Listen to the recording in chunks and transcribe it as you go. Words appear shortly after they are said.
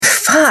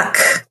fuck.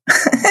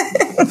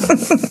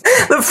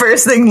 The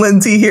first thing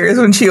Lindsay hears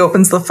when she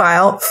opens the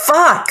file,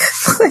 fuck.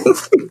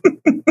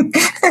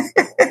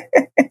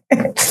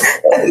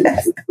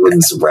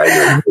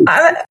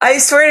 I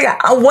swear to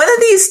God, one of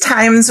these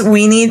times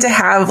we need to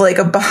have like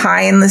a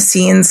behind the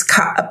scenes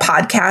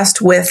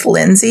podcast with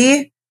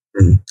Lindsay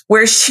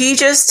where she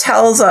just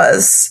tells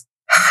us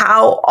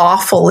how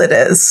awful it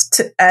is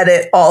to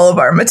edit all of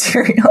our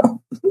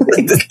material.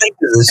 The thing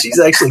is, she's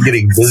actually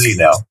getting busy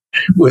now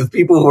with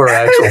people who are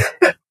actual,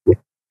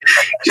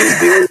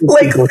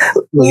 like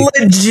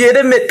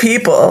legitimate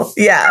people.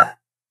 Yeah.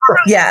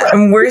 Yeah.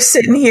 And we're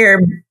sitting here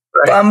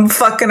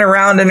fucking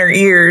around in her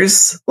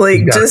ears.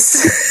 Like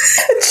just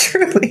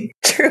truly.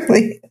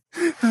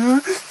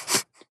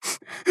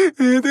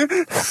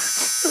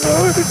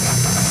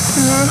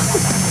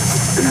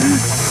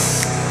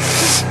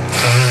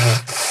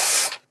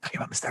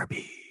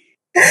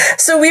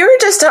 So we were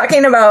just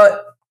talking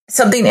about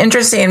something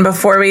interesting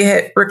before we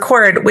hit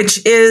record,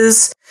 which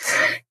is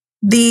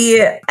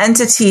the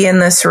entity in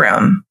this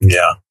room.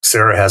 Yeah.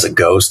 Sarah has a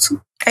ghost.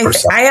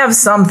 I have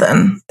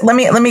something. Let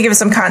me give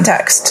some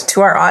context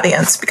to our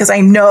audience because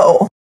I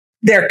know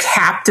they're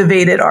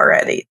captivated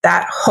already.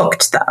 That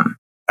hooked them.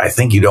 I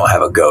think you don't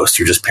have a ghost.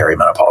 You're just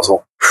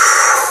perimenopausal.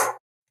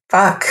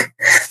 Fuck.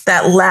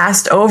 That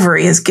last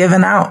ovary is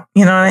given out.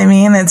 You know what I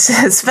mean?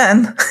 It's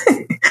been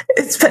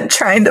it's been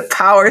trying to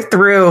power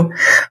through,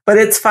 but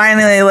it's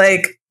finally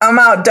like, I'm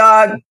out,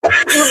 dog.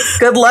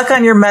 Good luck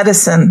on your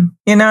medicine.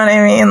 You know what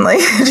I mean? Like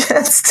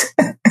just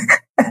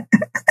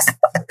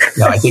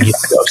No, I think you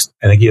have a ghost.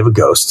 I think you have a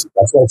ghost.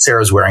 That's why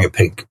Sarah's wearing a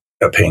pink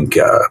tank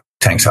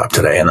top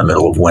today in the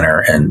middle of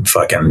winter in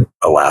fucking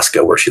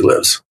Alaska where she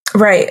lives.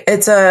 Right.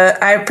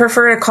 I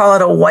prefer to call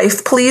it a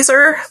wife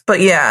pleaser, but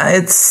yeah,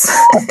 it's.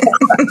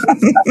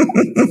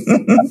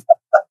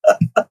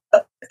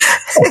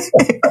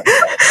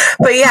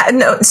 But yeah,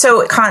 no.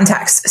 So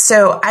context.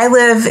 So I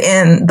live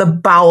in the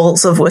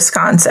bowels of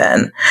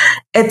Wisconsin.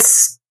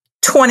 It's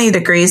 20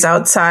 degrees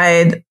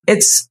outside.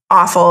 It's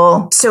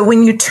awful. So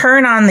when you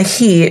turn on the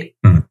heat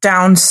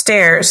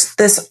downstairs,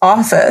 this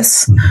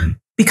office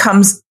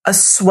becomes a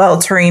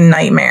sweltering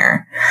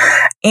nightmare.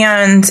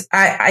 And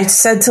I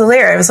said to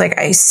Lair, I was like,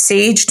 I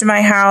saged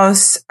my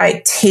house.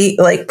 I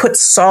put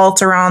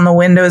salt around the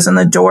windows and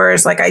the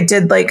doors. Like I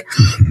did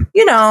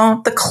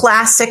the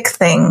classic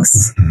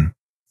things.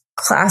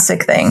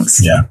 Classic things.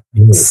 Yeah.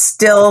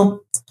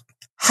 Still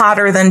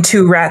hotter than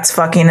two rats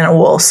fucking in a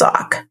wool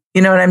sock.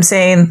 You know what I'm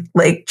saying?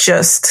 Like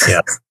just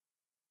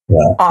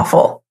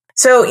awful.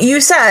 So you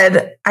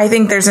said, I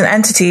think there's an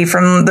entity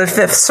from the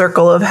fifth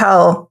circle of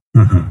hell.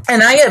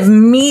 And I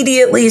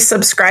immediately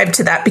subscribed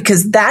to that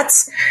because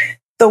that's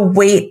the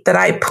weight that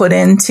I put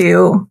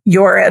into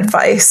your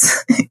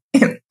advice.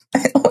 In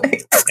my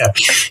life. Yeah.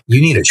 You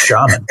need a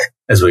shaman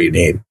is what you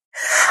need.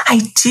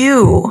 I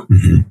do.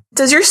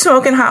 Does your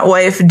smoking hot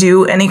wife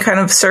do any kind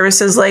of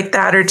services like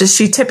that? Or does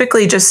she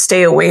typically just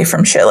stay away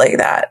from shit like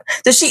that?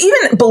 Does she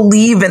even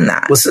believe in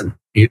that? Listen,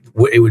 it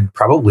would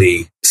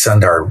probably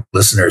send our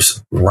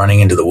listeners running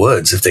into the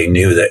woods if they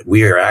knew that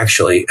we are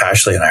actually,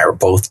 Ashley and I are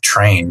both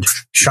trained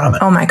shaman.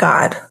 Oh my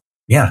God.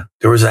 Yeah.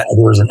 There was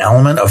an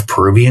element of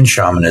Peruvian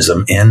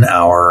shamanism in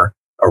our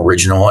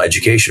original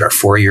education, our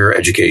 4-year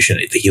education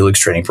at the Helix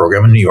training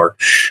program in New York,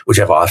 which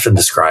I've often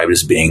described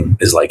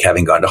as like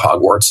having gone to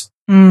Hogwarts.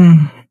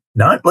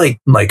 Not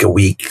like a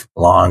week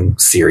long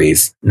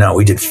series. No,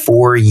 we did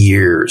 4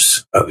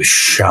 years of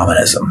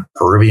shamanism,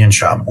 Peruvian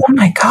shamanism. Oh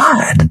my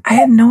God. I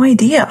had no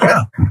idea.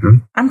 Yeah.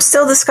 I'm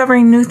still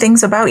discovering new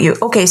things about you.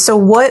 Okay. So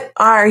what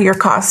are your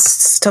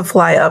costs to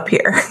fly up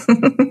here?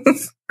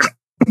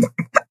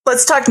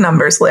 Let's talk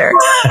numbers, Lair.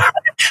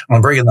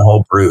 I'm bringing the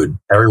whole brood.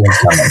 Everyone's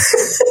coming.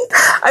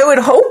 I would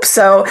hope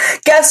so.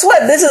 Guess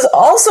what? This is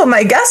also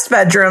my guest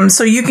bedroom,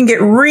 so you can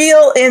get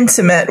real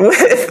intimate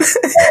with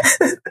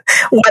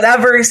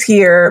whatever's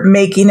here,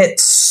 making it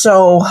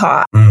so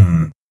hot.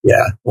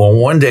 Yeah. Well,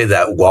 one day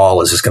that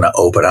wall is just going to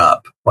open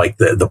up, like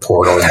the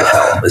portal into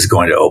hell is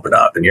going to open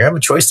up, and you have a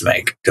choice to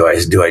make. Do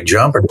I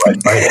jump or do I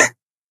fight it?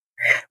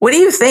 What do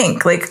you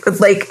think?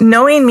 Like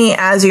knowing me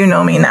as you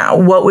know me now,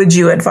 what would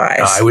you advise?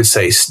 I would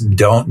say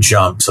don't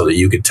jump so that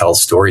you could tell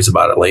stories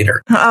about it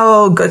later.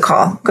 Oh, good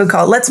call. Good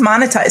call. Let's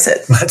monetize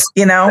it.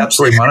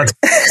 Absolutely monetize.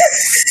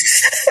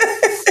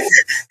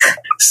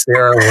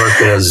 Sarah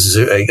worked at a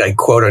zoo, a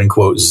quote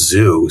unquote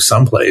zoo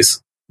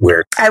someplace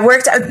where I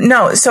worked at,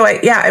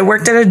 I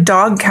worked at a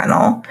dog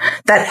kennel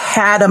that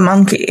had a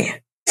monkey.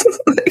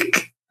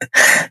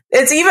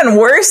 It's even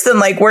worse than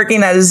like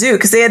working at a zoo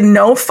because they had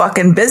no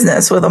fucking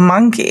business with a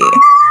monkey,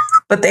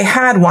 but they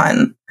had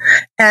one.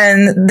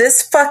 And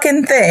this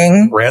fucking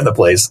thing ran the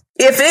place.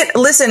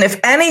 If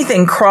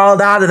anything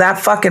crawled out of that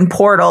fucking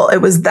portal, it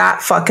was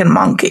that fucking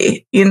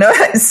monkey. You know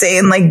what I'm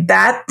saying? Like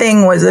that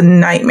thing was a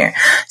nightmare.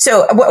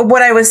 So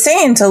what I was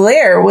saying to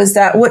Lair was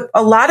that what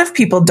a lot of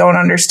people don't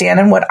understand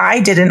and what I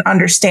didn't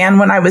understand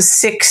when I was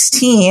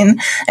 16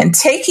 and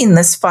taking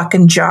this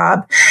fucking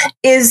job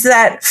is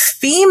that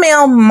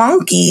female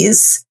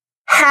monkeys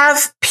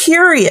have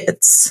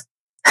periods.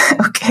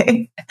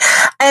 Okay.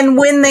 And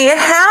when they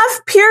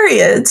have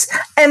periods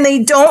and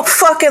they don't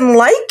fucking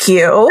like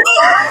you,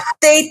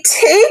 they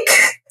take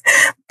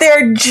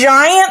their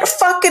giant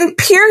fucking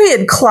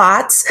period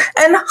clots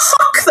and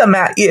huck them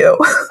at you.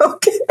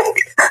 Okay.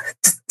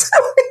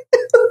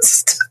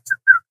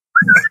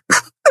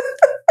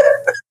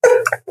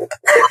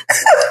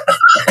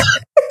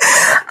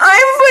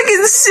 I'm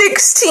fucking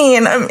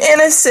 16. I'm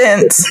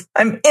innocent.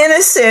 And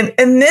I'm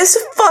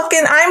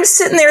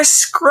sitting there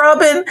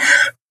scrubbing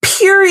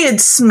period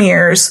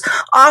smears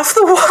off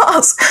the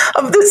walls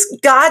of this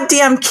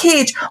goddamn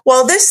cage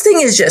while this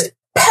thing is just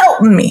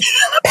pelting me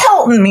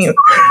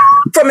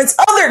from its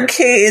other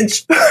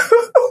cage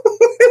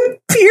with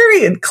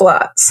period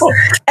clots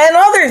and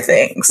other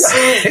things.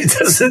 It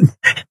doesn't.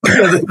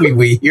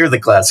 We hear the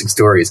classic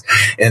stories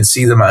and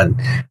see them on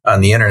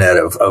the internet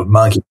of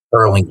monkeys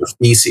hurling their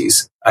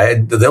feces.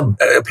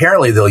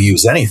 They'll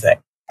use anything.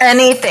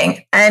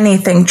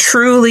 Anything,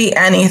 truly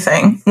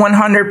anything,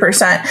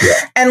 100%. Yeah.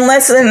 And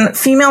listen,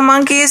 female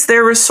monkeys,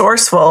 they're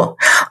resourceful.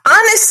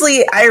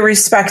 Honestly, I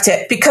respect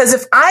it because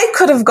if I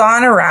could have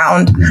gone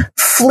around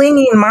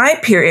flinging my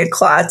period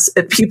clots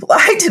at people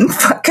I didn't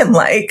fucking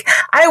like,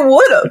 I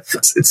would have.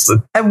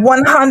 I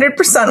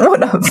 100%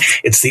 would have.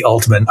 It's the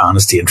ultimate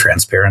honesty and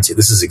transparency.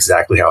 This is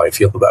exactly how I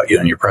feel about you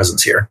and your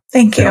presence here.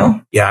 Thank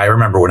you. Yeah, I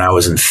remember when I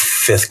was in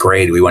 5th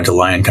grade, we went to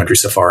Lion Country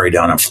Safari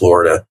down in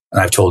Florida,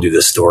 and I've told you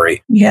this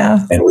story.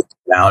 Yeah. And we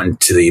went out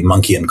into the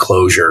monkey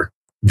enclosure.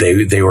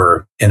 They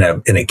were in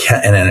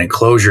an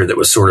enclosure that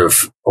was sort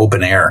of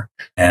open air,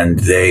 and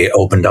they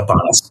opened up on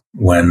us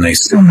when they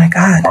oh my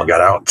God. all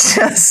got out.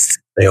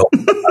 They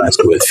opened up on us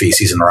with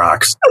feces and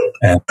rocks.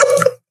 And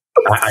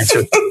I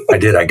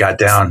got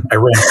down. I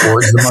ran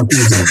towards the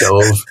monkeys and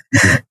dove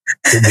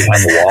hid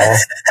behind the wall.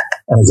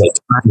 And as I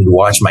turned to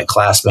watch my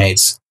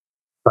classmates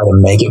try to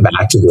make it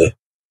back to the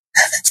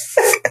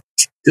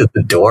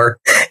door.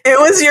 It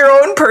was your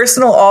own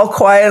personal all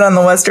quiet on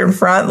the Western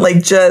Front,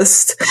 like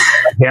just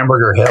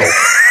Hamburger Hill.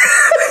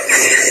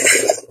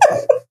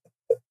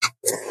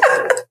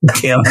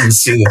 Can't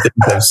unsee the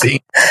things I've seen.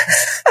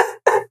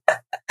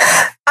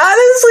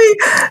 Honestly,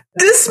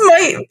 this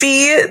might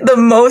be the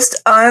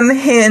most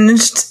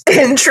unhinged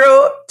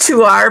intro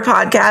to our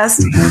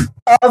podcast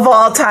of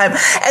all time.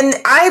 And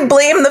I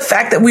blame the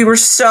fact that we were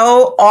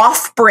so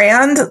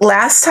off-brand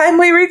last time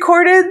we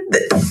recorded.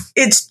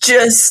 It's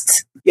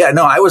just... Yeah,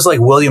 no, I was like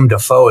William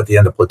Dafoe at the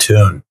end of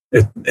Platoon.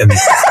 And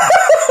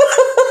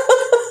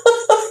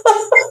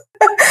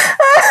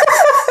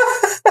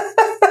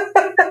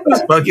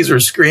those monkeys were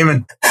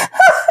screaming.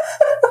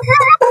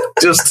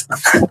 Just...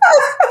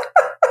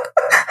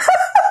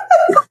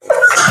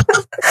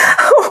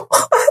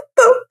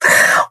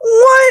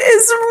 What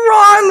is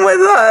wrong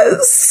with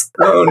us?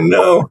 Oh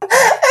no. It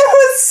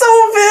was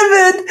so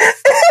vivid.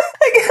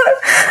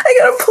 I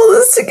gotta pull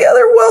this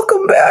together.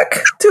 Welcome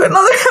back to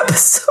another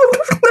episode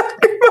of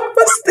Dr.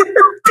 Mama's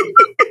Therapy.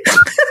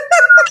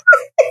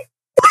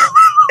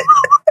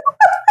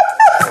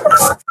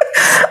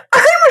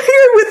 I'm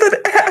here with an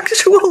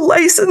actual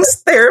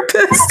licensed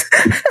therapist.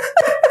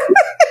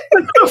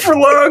 Not for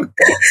long.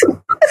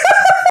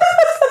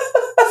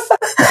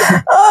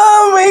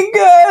 Oh my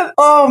God.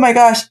 Oh my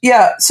gosh.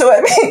 Yeah. So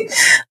I mean,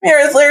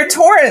 Meredith Lair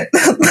Torrent,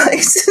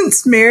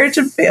 licensed marriage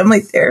and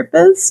family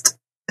therapist.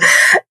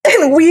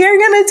 And we are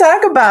going to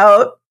talk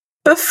about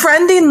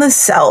befriending the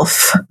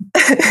self.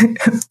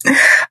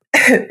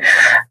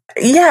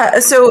 Yeah.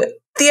 So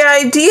the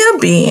idea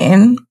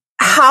being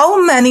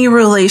how many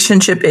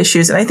relationship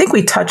issues, and I think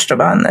we touched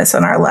upon this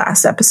in our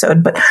last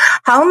episode, but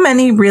how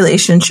many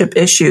relationship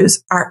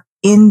issues are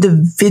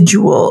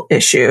individual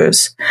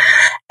issues?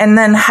 And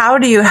then how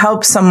do you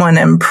help someone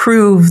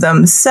improve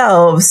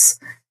themselves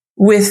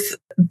with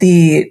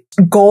the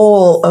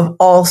goal of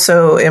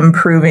also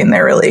improving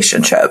their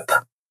relationship?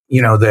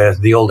 You know,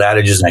 the old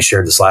adages, and I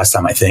shared this last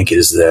time, I think,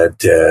 is that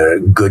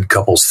good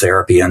couples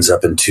therapy ends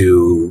up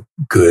into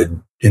good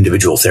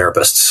individual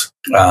therapists.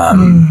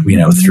 You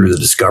know, through the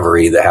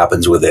discovery that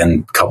happens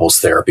within couples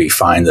therapy,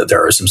 find that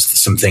there are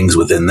some things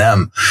within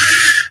them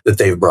that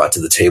they've brought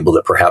to the table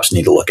that perhaps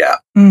need to look at.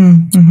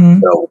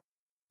 So,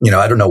 you know,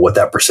 I don't know what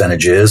that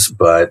percentage is,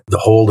 but the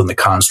whole and the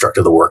construct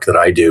of the work that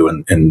I do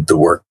and the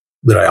work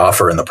that I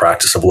offer in the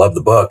practice of Love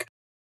the Book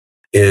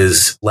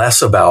is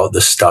less about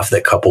the stuff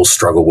that couples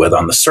struggle with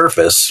on the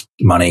surface,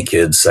 money,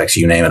 kids, sex,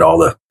 you name it, all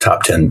the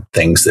top 10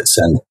 things that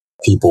send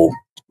people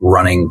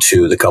running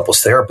to the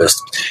couples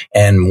therapist,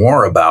 and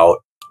more about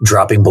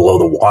dropping below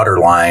the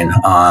waterline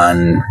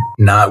on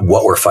not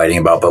what we're fighting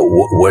about, but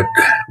what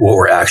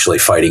we're actually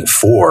fighting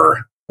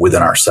for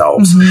within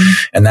ourselves.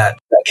 And that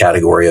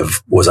category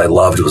of, was I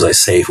loved? Was I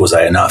safe? Was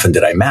I enough? And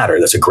did I matter?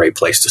 That's a great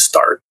place to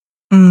start.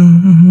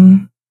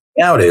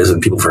 Nowadays,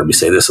 and people have heard me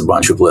say this a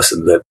bunch who've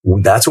listened,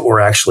 that's what we're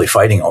actually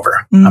fighting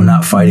over. I'm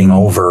not fighting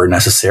over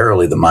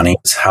necessarily the money.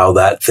 It's how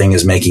that thing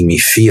is making me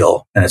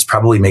feel. And it's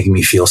probably making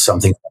me feel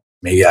something.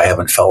 Maybe I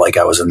haven't felt like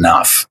I was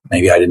enough.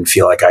 Maybe I didn't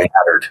feel like I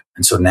mattered.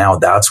 And so now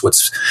that's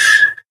what's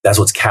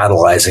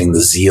catalyzing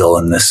the zeal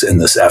in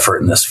this effort,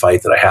 in this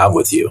fight that I have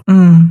with you.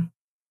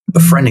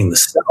 Befriending the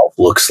self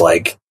looks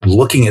like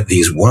looking at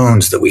these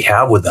wounds that we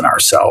have within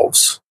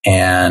ourselves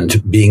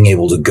and being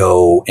able to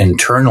go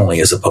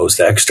internally as opposed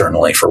to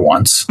externally for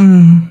once.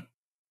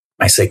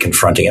 I say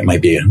confronting, it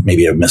might be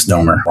maybe a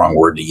misnomer, wrong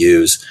word to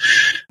use,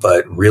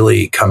 but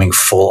really coming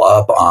full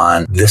up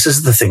on this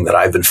is the thing that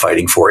I've been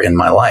fighting for in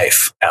my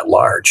life at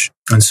large.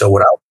 And so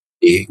what I'll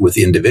be with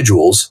the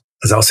individuals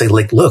is I'll say,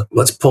 like, look,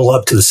 let's pull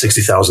up to the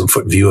 60,000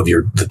 foot view of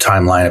the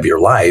timeline of your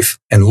life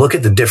and look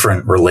at the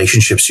different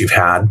relationships you've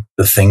had,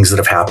 the things that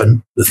have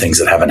happened, the things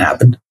that haven't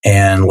happened.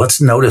 And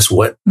let's notice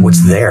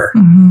what's there.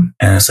 And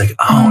it's like,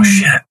 oh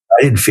shit,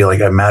 I didn't feel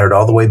like I mattered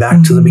all the way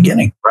back to the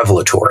beginning.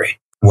 Revelatory.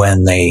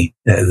 When they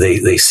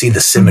see the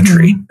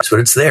symmetry. So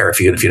it's there if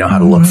you know how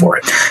to look for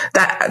it.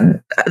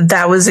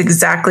 That was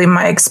exactly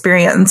my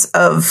experience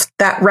of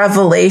that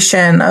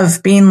revelation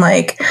of being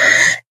like,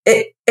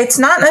 it's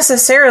not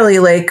necessarily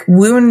like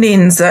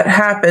woundings that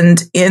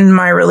happened in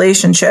my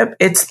relationship.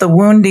 It's the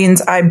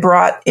woundings I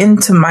brought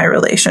into my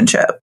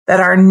relationship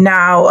that are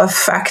now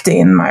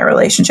affecting my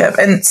relationship.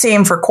 And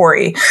same for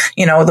Corey,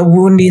 the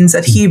woundings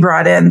that he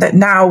brought in that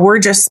now we're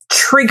just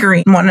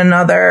triggering one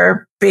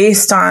another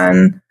based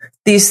on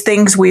these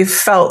things we've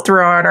felt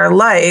throughout our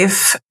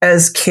life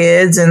as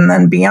kids and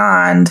then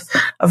beyond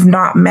of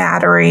not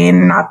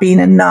mattering, not being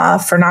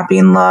enough or not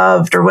being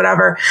loved or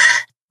whatever,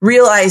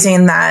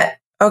 realizing that,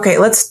 okay,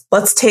 let's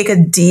take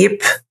a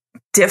deep,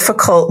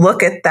 difficult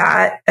look at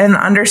that and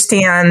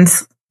understand,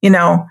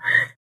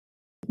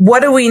 what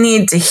do we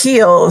need to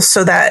heal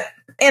so that,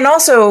 and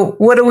also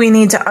what do we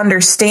need to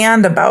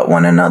understand about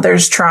one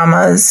another's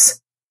traumas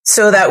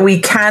so that we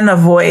can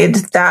avoid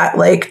that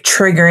like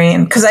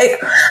triggering. Cause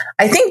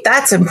I think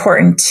that's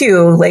important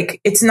too. Like,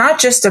 it's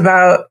not just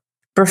about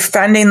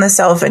befriending the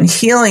self and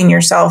healing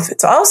yourself.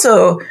 It's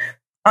also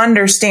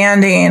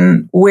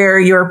understanding where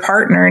your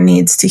partner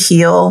needs to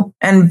heal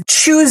and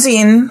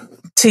choosing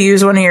to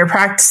use one of your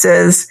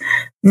practices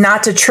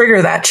not to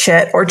trigger that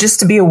shit or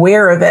just to be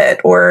aware of it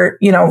or,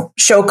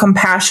 show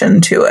compassion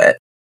to it.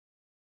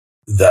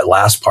 That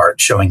last part,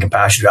 showing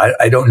compassion.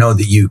 I don't know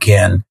that you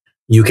can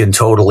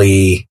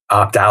totally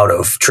opt out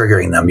of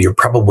triggering them. You're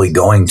probably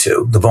going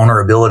to. The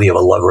vulnerability of a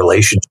love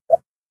relationship,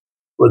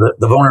 the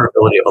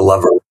vulnerability of a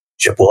love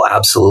relationship will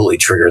absolutely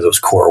trigger those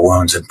core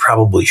wounds and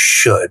probably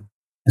should.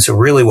 And so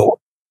really what we're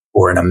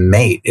for in a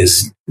mate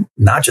is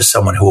not just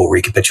someone who will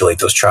recapitulate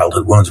those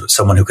childhood wounds, but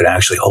someone who can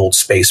actually hold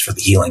space for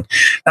the healing.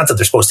 Not that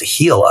they're supposed to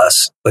heal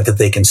us, but that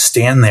they can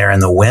stand there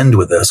in the wind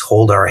with us,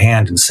 hold our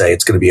hand and say,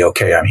 it's going to be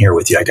okay. I'm here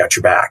with you. I got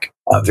your back.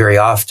 Very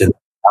often,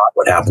 not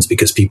what happens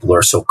because people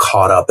are so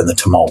caught up in the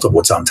tumult of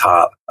what's on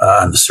top,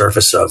 on the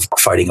surface of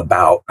fighting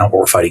about, not what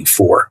we're fighting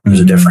for.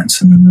 There's a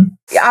difference.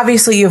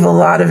 Obviously, you have a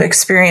lot of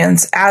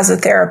experience as a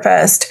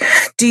therapist.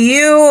 Do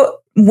you,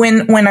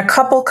 when a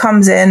couple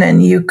comes in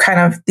and you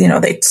kind of,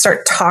 they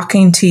start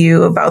talking to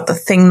you about the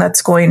thing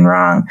that's going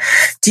wrong,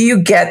 do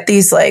you get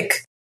these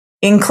like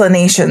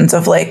inclinations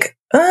of like,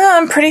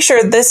 I'm pretty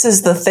sure this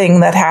is the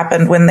thing that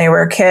happened when they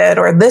were a kid,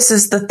 or this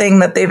is the thing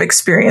that they've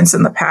experienced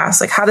in the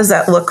past? Like, how does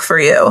that look for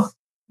you?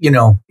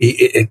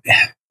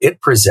 It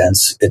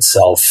presents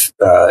itself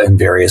in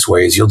various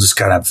ways. You'll just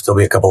there'll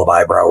be a couple of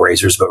eyebrow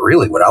raisers, but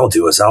really what I'll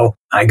do is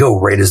I go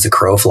right as the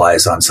crow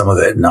flies on some of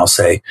it. And I'll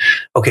say,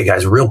 okay,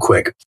 guys, real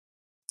quick.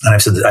 And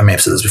I may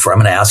have said this before. I'm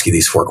going to ask you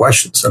these 4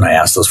 questions. And I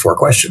ask those 4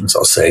 questions.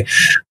 I'll say,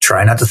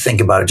 try not to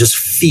think about it. Just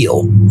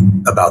feel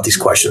about these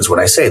questions when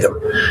I say them.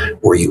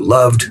 Were you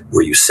loved?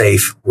 Were you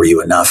safe? Were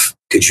you enough?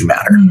 Did you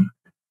matter?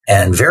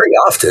 And very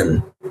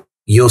often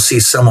you'll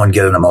see someone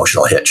get an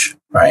emotional hitch,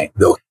 right?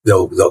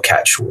 They'll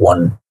catch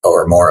one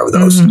or more of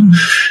those. And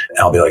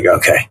I'll be like,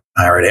 okay,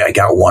 I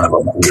got one of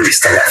them at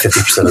least. I got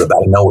 50% of the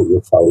battle. I know what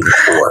you're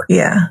fighting for.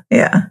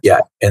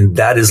 Yeah. And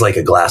that is like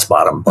a glass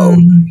bottom boat,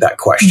 that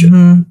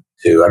question.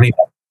 I don't even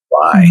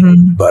why,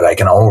 but I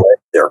can already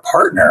their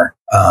partner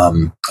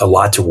a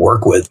lot to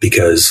work with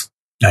because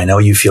I know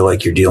you feel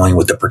like you're dealing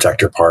with the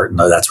protector part, and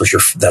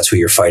that's who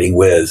you're fighting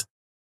with.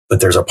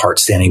 But there's a part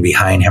standing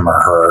behind him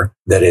or her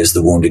that is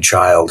the wounded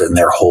child, and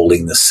they're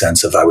holding this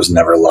sense of I was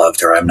never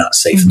loved, or I'm not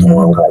safe in the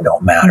world, or I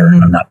don't matter.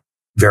 I'm not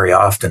very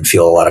often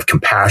feel a lot of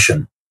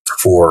compassion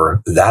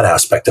for that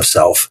aspect of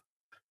self.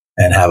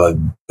 And have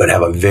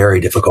a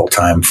very difficult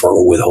time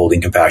for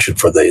withholding compassion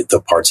for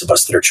the parts of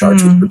us that are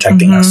charged with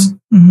protecting us.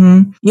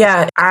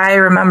 Yeah, I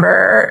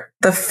remember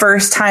the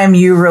first time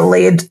you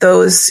relayed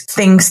those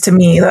things to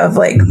me of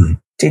like,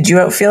 did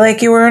you feel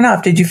like you were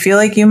enough? Did you feel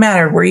like you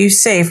mattered? Were you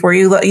safe? Were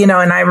you,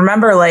 and I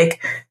remember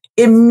like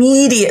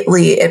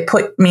immediately it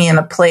put me in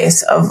a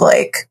place of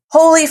like,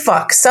 holy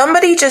fuck,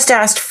 somebody just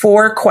asked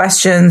 4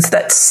 questions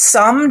that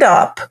summed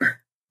up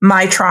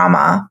my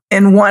trauma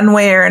in one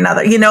way or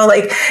another.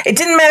 Like it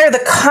didn't matter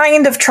the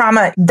kind of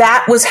trauma.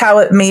 That was how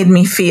it made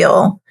me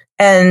feel.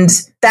 And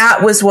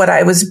that was what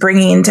I was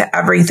bringing to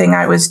everything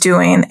I was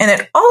doing. And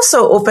it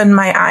also opened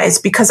my eyes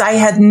because I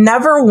had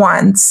never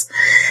once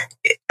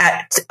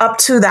up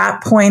to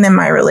that point in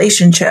my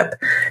relationship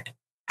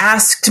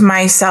asked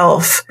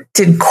myself,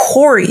 did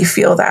Corey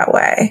feel that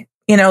way?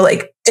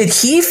 Like did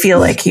he feel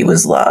like he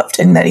was loved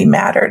and that he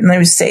mattered and that he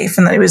was safe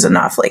and that he was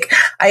enough? Like,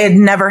 I had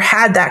never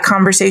had that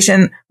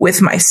conversation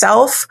with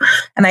myself,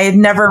 and I had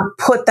never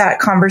put that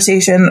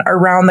conversation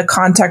around the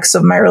context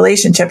of my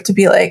relationship to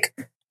be like,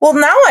 well,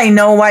 now I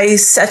know why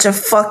he's such a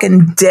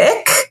fucking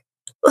dick.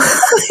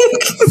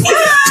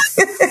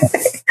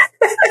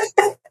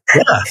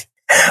 Yeah.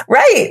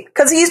 Right.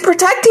 Because he's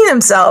protecting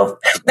himself.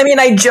 I mean,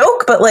 I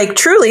joke, but like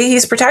truly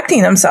he's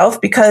protecting himself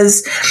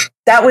because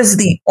that was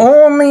the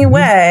only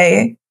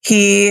way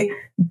he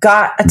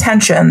got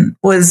attention,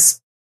 was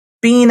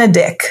being a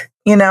dick,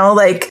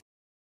 like,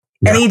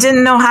 and he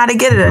didn't know how to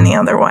get it any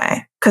other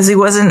way because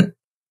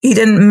he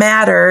didn't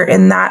matter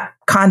in that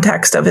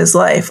context of his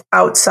life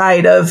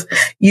outside of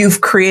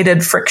you've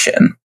created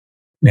friction.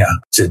 Yeah.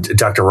 So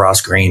Dr.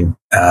 Ross Greene,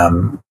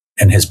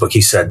 in his book,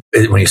 he said,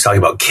 when he was talking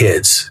about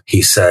kids,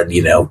 he said,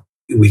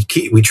 we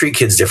treat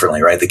kids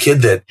differently, right? The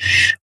kid that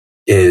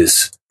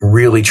is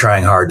really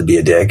trying hard to be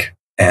a dick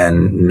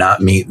and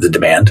not meet the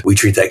demand, we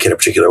treat that kid a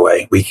particular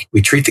way.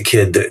 We treat the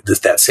kid,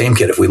 that same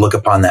kid, if we look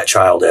upon that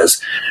child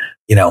as,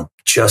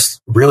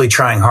 just really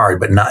trying hard,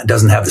 but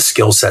doesn't have the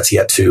skill sets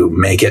yet to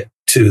make it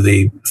to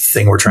the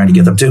thing we're trying to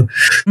get them to,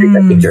 treat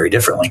that kid very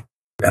differently.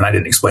 And I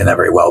didn't explain that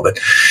very well, but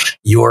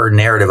your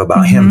narrative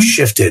about him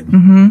shifted,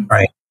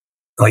 right?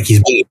 Like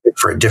he's being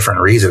for a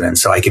different reason. And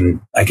so I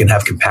can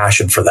have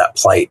compassion for that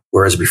plight.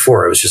 Whereas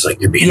before it was just like,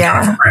 you're being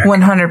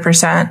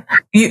 100%.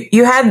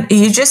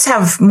 You just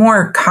have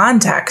more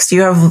context.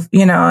 You have,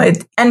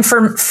 and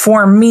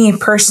for me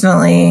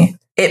personally,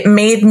 it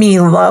made me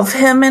love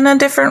him in a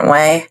different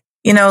way,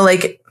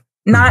 like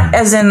not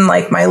as in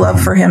like my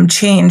love for him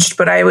changed,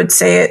 but I would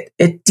say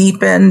it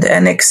deepened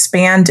and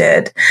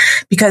expanded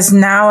because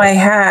now I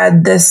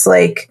had this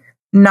like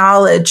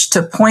knowledge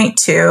to point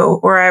to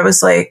where I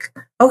was like,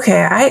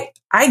 okay,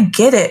 I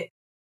get it.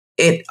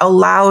 It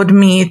allowed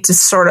me to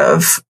sort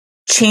of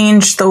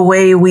change the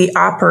way we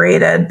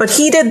operated, but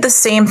he did the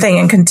same thing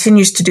and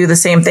continues to do the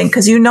same thing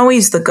because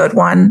he's the good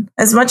one.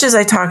 As much as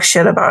I talk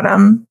shit about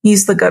him,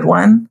 he's the good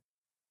one.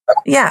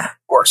 Yeah.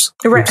 Of course.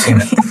 Right.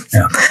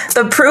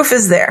 The proof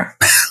is there.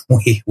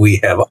 we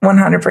have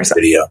 100%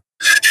 video.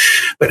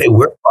 But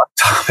we're on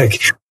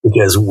topic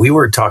because we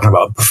were talking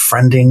about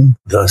befriending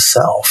the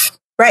self.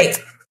 Right.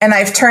 And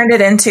I've turned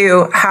it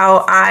into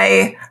how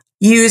I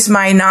use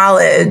my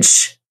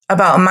knowledge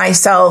about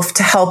myself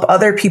to help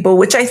other people,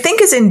 which I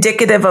think is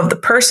indicative of the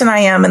person I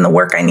am and the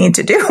work I need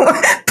to do.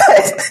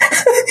 But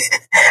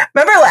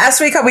remember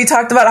last week how we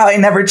talked about how I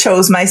never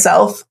chose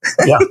myself?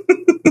 Yeah.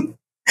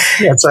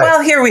 Yeah, that's right.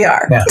 Well, here we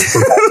are. Yeah,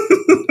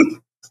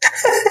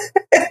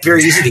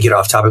 very easy to get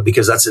off topic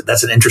because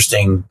that's an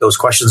interesting, those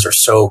questions are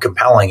so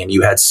compelling and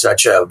you had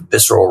such a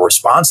visceral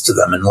response to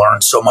them and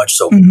learned so much.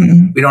 So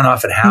we don't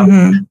often have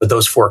it, but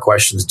those 4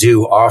 questions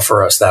do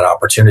offer us that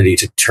opportunity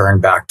to turn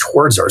back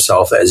towards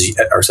ourselves as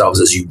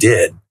you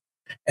did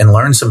and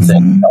learn some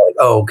things. Like,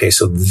 oh, okay,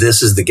 so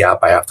this is the gap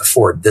I have to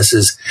ford. This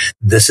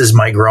is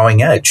my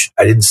growing edge.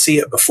 I didn't see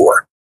it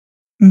before.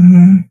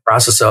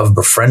 Process of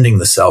befriending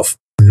the self.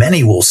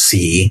 Many will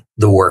see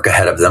the work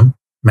ahead of them.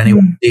 Many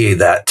will see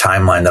that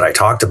timeline that I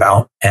talked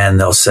about and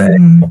they'll say,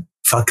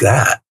 fuck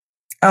that.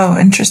 Oh,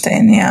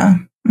 interesting. Yeah.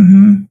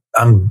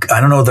 I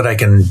don't know if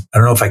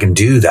I can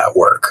do that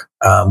work.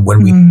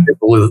 When we get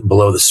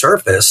below the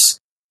surface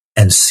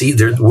and see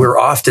we're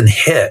often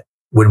hit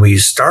when we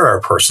start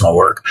our personal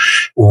work,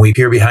 when we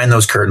peer behind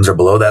those curtains or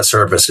below that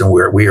surface and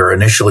we are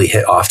initially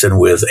hit often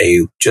with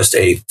just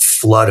a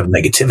flood of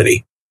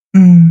negativity.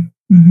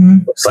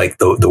 It's like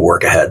the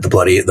work ahead,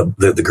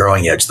 the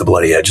growing edge, the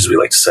bloody edge, as we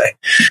like to say.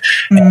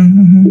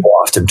 And people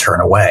often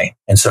turn away.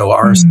 And so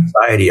our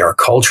society, our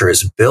culture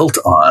is built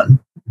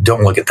on,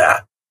 don't look at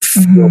that,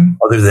 feel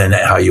other than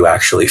how you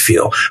actually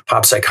feel.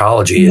 Pop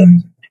psychology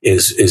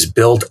is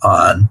built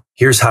on,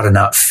 here's how to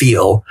not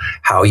feel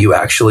how you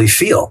actually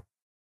feel.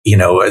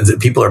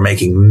 People are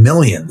making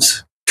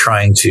millions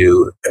trying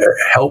to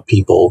help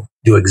people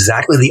do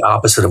exactly the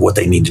opposite of what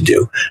they need to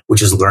do,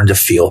 which is learn to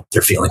feel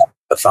their feelings.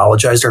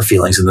 Pathologized our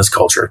feelings in this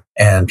culture,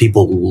 and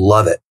people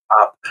love it.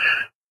 Top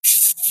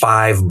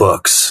 5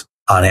 books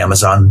on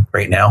Amazon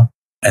right now,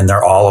 and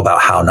they're all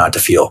about how not to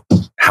feel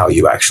how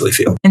you actually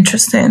feel.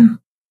 Interesting.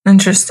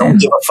 Don't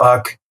give a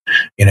fuck.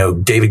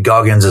 David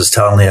Goggins is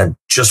telling you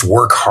just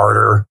work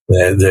harder.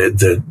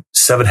 The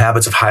 7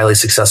 habits of highly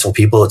successful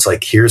people. It's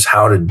like, here's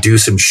how to do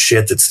some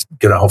shit that's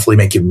going to hopefully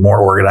make you more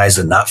organized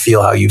and not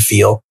feel how you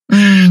feel.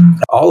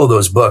 All of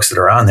those books that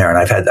are on there, and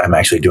I had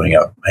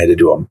to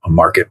do a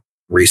market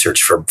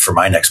research for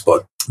my next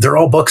book. They're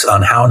all books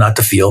on how not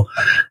to feel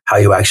how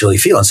you actually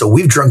feel. And so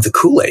we've drunk the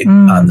Kool-Aid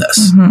on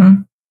this.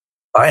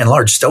 By and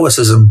large,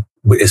 Stoicism,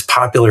 as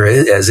popular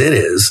as it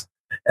is,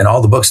 and all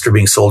the books that are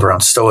being sold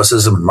around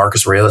Stoicism and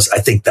Marcus Aurelius, I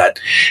think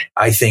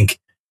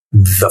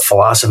the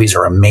philosophies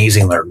are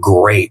amazing. They're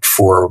great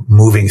for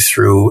moving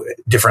through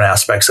different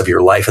aspects of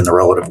your life in the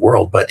relative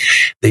world, but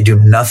they do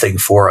nothing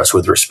for us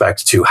with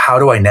respect to how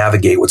do I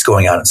navigate what's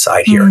going on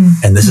inside here.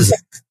 And this is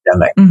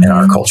epidemic in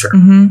our culture.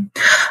 Mm-hmm.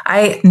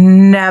 I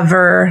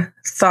never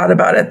thought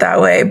about it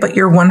that way, but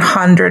you're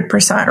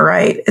 100%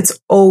 right. It's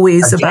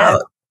always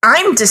about,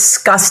 I'm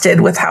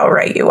disgusted with how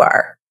right you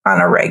are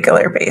on a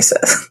regular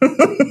basis.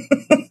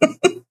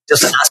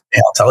 Just ask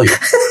me, I'll tell you.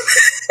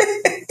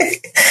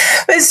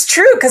 It's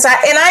true, because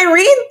I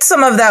read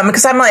some of them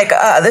because I'm like,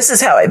 this is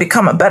how I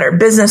become a better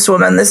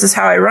businesswoman. This is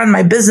how I run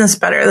my business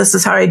better. This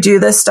is how I do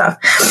this stuff.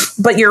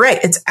 But you're right.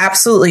 It's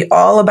absolutely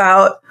all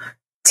about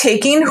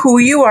taking who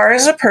you are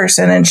as a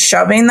person and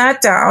shoving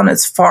that down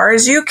as far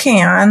as you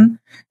can,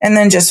 and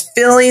then just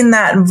filling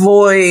that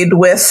void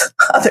with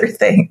other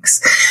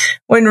things.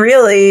 When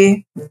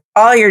really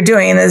all you're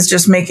doing is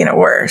just making it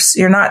worse.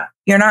 You're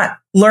not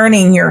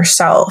learning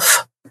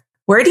yourself.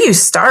 Where do you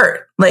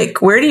start?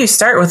 Like, where do you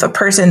start with a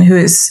person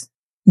who's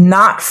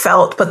not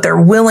felt, but they're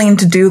willing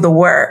to do the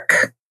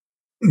work?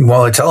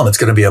 Well, I tell them it's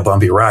going to be a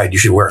bumpy ride. You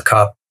should wear a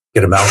cup,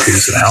 get a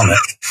mouthpiece and a helmet.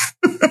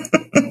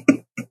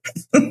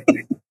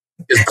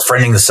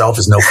 Befriending the self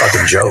is no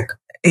fucking joke.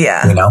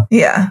 Yeah. You know?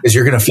 Yeah. Because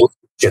you're going to feel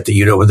shit that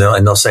you don't,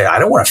 and they'll say, I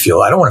don't want to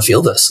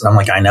feel this. And I'm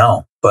like, I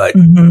know, but,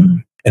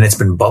 and it's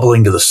been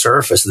bubbling to the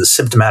surface, the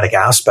symptomatic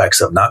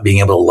aspects of not being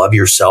able to love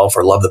yourself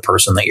or love the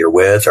person that you're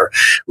with or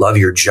love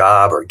your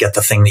job or get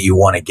the thing that you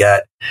want to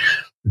get.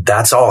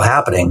 That's all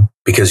happening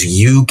because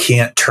you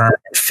can't turn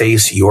and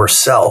face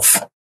yourself.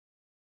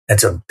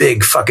 It's a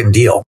big fucking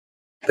deal,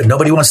 but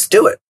nobody wants to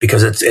do it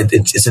because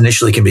it's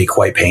initially can be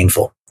quite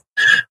painful.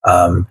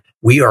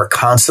 We are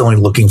constantly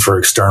looking for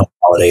external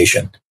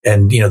validation,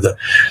 and you know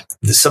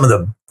some of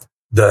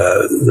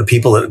the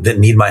people that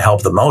need my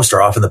help the most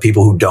are often the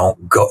people who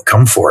don't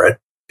come for it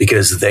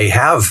because they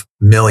have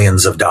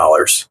millions of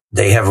dollars.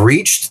 They have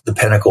reached the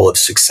pinnacle of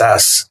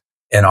success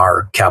in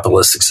our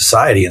capitalistic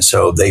society, and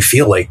so they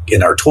feel like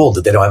and are told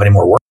that they don't have any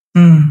more work.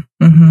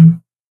 Mm-hmm.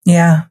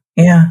 Yeah.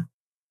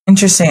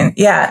 Interesting.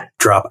 Yeah.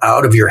 Drop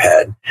out of your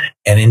head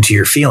and into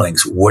your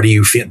feelings. What do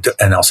you feel?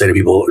 And I'll say to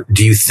people,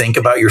 do you think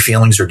about your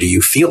feelings or do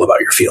you feel about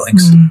your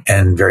feelings?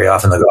 And very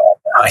often they'll go,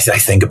 I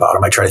think about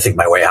them. I try to think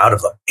my way out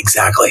of them.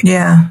 Exactly.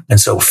 Yeah.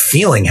 And so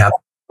feeling happens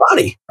in the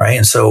body, right?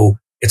 And so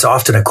it's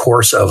often a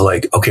course of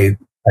like, okay,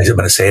 I'm going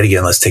to say it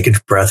again. Let's take a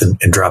breath and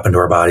drop into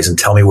our bodies and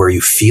tell me where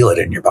you feel it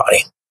in your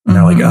body. And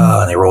they're like,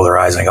 and they roll their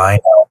eyes and I go, I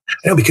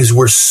know, because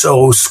we're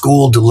so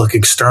schooled to look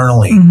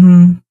externally,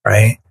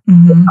 right?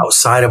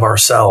 Outside of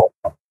ourselves,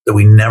 that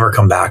we never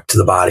come back to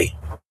the body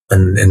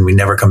and we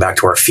never come back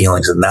to our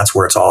feelings. And that's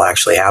where it's all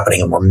actually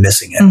happening and we're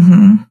missing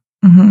it.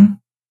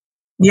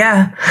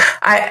 Yeah.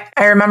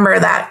 I remember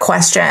that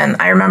question.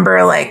 I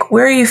remember like,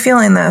 where are you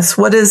feeling this?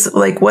 What is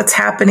like, what's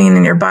happening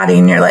in your body?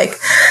 And you're like,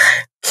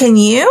 can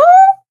you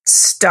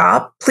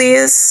stop,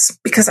 please?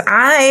 Because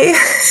I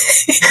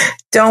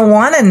don't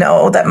want to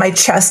know that my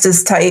chest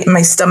is tight and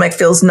my stomach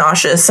feels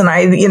nauseous and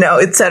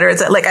et cetera.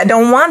 Like, I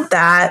don't want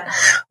that.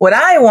 What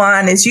I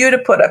want is you to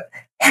put a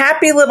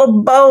happy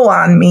little bow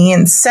on me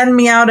and send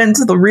me out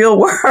into the real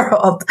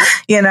world,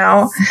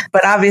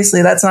 but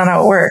obviously that's not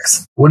how it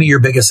works. One of your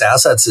biggest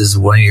assets is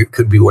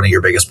could be one of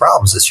your biggest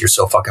problems is you're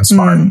so fucking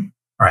smart.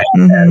 Right.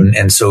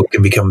 And so it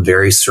can become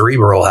very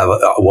cerebral.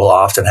 Will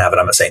often have it.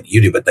 I'm not saying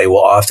you do, but they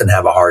will often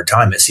have a hard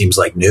time. It seems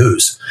like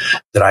news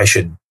that I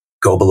should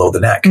go below the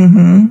neck.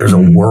 There's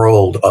a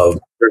world of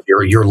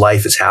your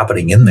life is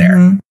happening in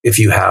there. If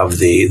you have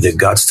the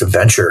guts to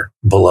venture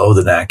below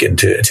the neck and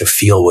to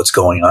feel what's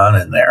going on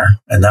in there.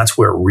 And that's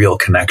where real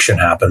connection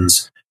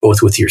happens,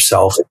 both with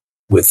yourself, and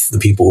with the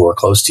people who are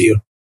close to you.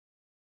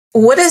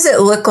 What does it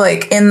look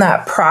like in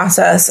that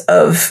process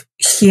of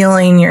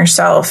healing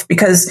yourself?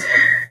 Because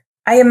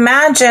I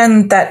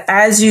imagine that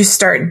as you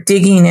start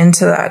digging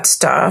into that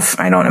stuff,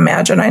 I don't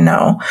imagine, I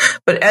know,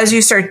 but as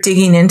you start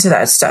digging into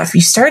that stuff,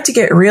 you start to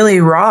get really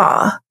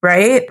raw,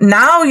 right?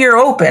 Now you're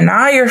open,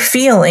 now you're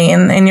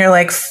feeling, and you're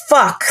like,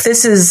 fuck,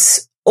 this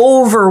is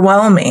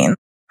overwhelming.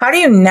 How do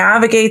you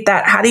navigate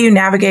that? How do you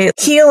navigate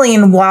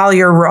healing while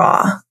you're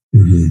raw?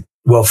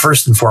 Well,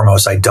 first and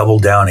foremost, I double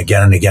down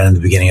again and again in the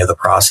beginning of the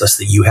process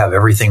that you have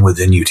everything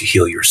within you to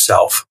heal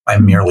yourself.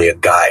 I'm merely a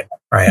guide,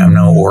 right? I'm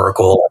no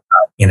oracle.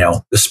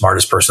 The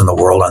smartest person in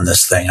the world on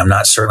this thing. I'm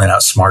certainly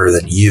not smarter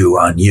than you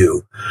on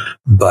you,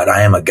 but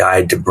I am a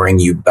guide to bring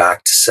you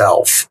back to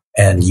self.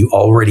 And you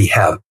already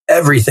have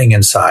everything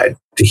inside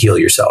to heal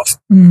yourself.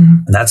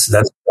 And that's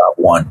job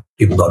one.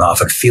 People don't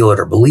often feel it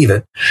or believe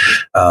it,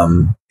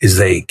 is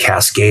they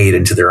cascade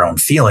into their own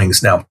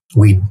feelings. Now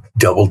we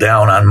double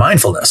down on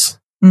mindfulness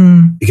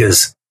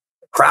because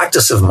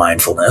practice of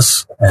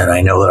mindfulness, and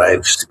I know that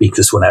I speak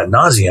this one ad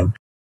nauseum,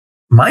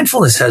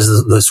 mindfulness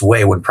has this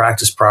way, when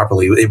practiced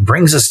properly, it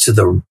brings us to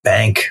the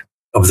bank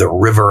of the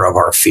river of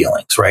our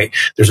feelings, right?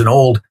 There's an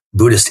old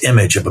Buddhist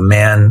image of a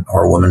man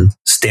or a woman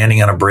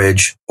standing on a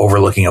bridge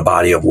overlooking a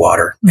body of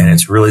water. And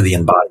it's really the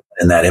embodiment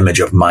in that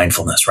image of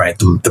mindfulness, right?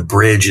 The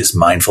bridge is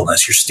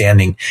mindfulness.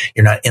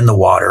 You're not in the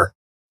water.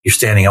 You're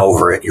standing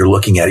over it. You're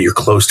looking at it. You're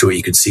close to it.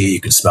 You can see it.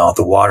 You can smell it.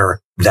 The water,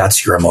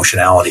 that's your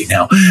emotionality.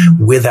 Now,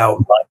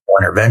 without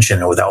intervention.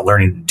 And without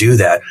learning to do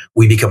that,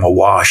 we become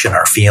awash in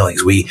our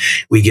feelings. We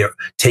get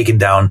taken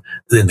down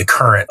in the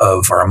current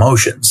of our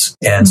emotions.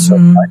 And so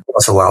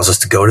mindfulness allows us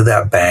to go to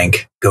that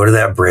bank, go to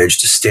that bridge,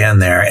 to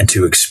stand there and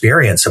to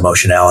experience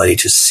emotionality,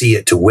 to see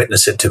it, to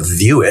witness it, to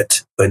view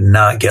it, but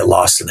not get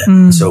lost in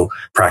it. So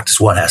practice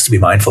one has to be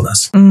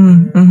mindfulness.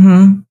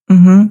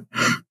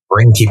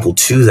 Bring people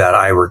to that.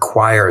 I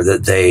require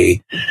that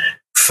they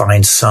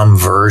find some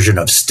version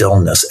of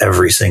stillness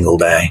every single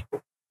day,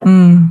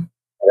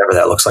 whatever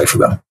that looks like for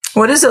them.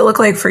 What does it look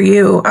like for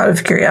you, out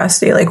of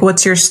curiosity? Like,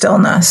 what's your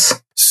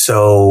stillness?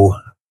 So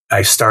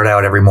I start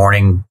out every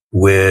morning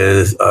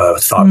with a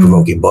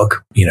thought-provoking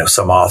book,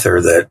 some author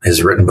that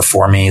has written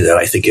before me that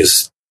I think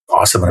is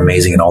awesome and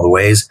amazing in all the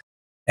ways.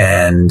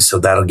 And so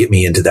that'll get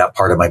me into that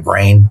part of my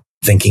brain,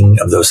 thinking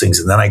of those things.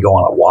 And then I go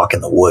on a walk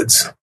in the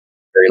woods.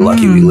 Very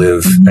lucky we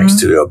live next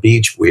to a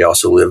beach. We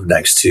also live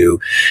next to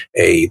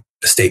a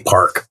state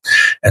park.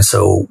 And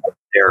so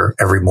there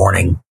every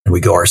morning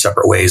we go our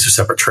separate ways or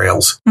separate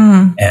trails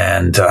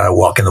and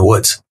walk in the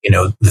woods.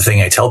 The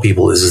thing I tell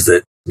people is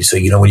that, so,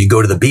 when you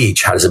go to the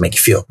beach, how does it make you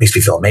feel? It makes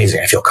me feel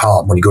amazing. I feel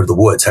calm. When you go to the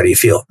woods, how do you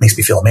feel? It makes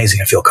me feel amazing.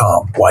 I feel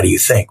calm. Why do you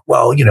think?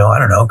 Well, I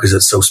don't know, because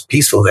it's so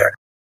peaceful there.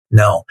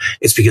 No,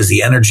 it's because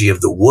the energy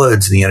of the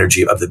woods and the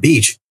energy of the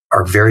beach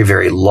are very,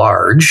 very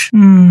large.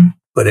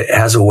 But it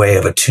has a way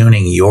of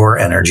attuning your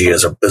energy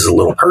as a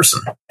little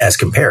person as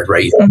compared,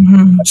 right? You're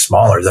much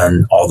smaller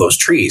than all those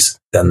trees,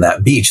 than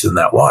that beach, than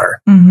that water.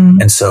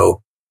 And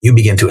so you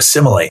begin to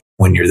assimilate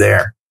when you're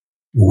there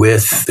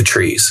with the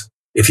trees,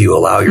 if you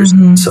allow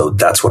yourself. So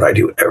that's what I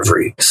do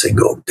every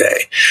single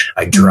day.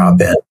 I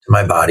drop into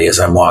my body as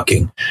I'm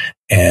walking,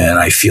 and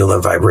I feel the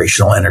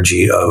vibrational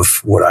energy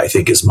of what I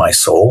think is my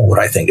soul, what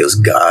I think is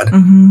God.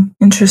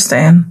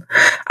 Interesting.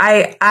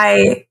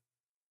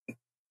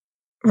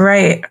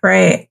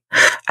 Right.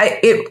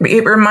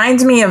 It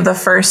reminds me of the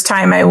first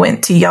time I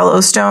went to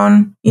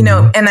Yellowstone,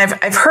 and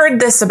I've heard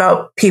this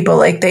about people,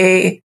 like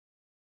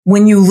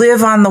when you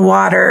live on the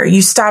water,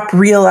 you stop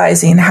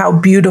realizing how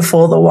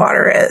beautiful the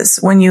water is.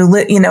 When you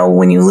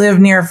live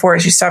near a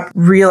forest, you stop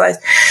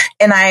realizing.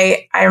 And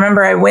I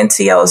remember I went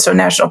to Yellowstone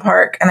National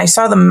Park and I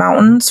saw the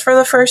mountains for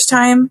the first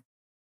time.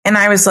 And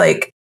I was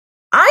like,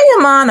 I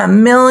am on a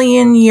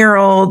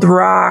 1,000,000-year-old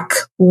rock,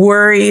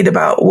 worried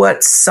about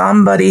what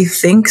somebody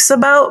thinks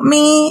about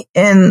me.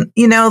 And,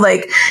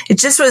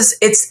 it's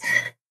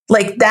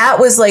like, that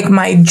was like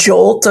my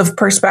jolt of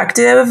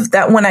perspective,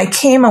 that when I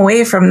came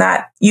away from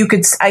that,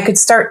 I could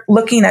start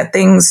looking at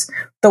things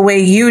the way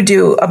you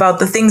do about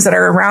the things that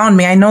are around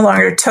me. I no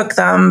longer took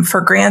them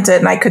for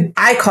granted. And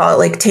I call it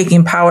like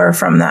taking power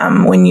from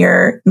them when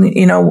you're,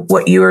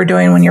 what you are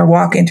doing when you're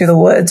walking through the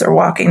woods or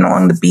walking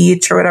along the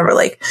beach or whatever.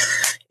 Like,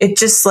 it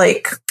just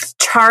like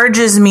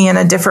charges me in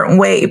a different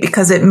way,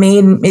 because it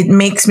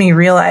makes me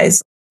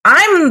realize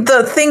I'm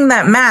the thing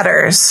that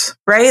matters,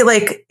 right?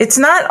 Like, it's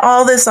not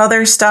all this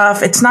other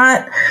stuff. It's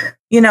not,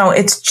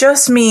 it's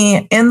just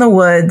me in the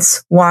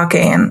woods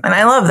walking. And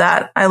I love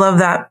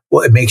that.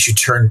 Well, it makes you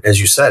turn, as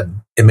you said,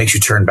 it makes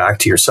you turn back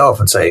to yourself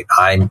and say,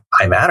 I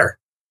matter.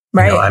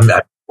 Right. I'm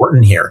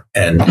important here.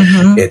 And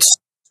it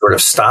sort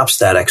of stops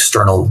that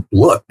external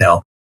look.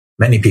 Now,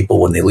 many people,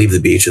 when they leave the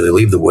beach or they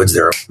leave the woods,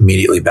 they're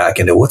immediately back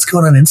into what's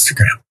going on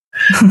Instagram.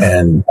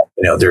 And,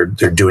 they're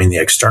doing the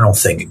external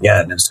thing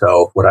again. And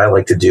so what I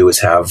like to do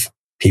is have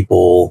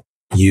people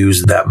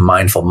use that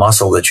mindful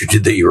muscle that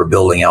you were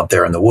building out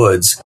there in the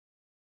woods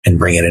and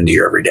bring it into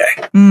your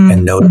everyday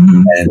and notice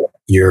when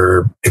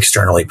you're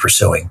externally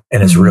pursuing.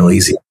 And it's real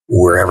easy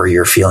wherever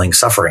you're feeling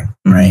suffering,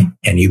 right?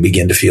 And you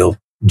begin to feel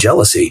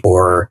jealousy,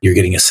 or you're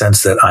getting a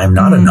sense that I'm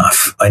not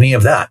enough, any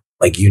of that.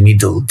 Like, you need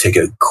to take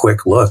a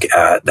quick look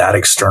at that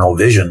external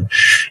vision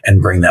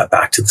and bring that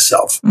back to the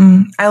self.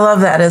 I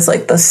love that as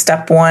like the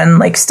step one.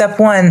 Like, step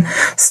one,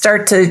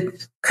 start to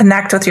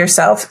connect with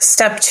yourself.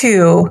 Step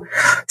two,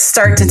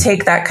 start to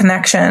take that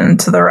connection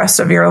to the rest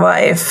of your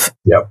life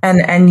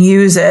and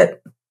use it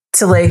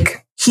to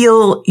like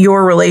heal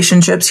your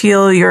relationships,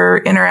 heal your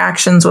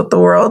interactions with the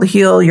world,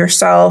 heal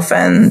yourself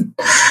and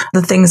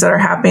the things that are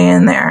happening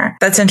in there.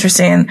 That's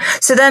interesting.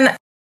 So then,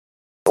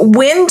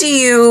 when do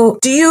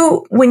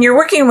you, when you're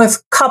working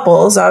with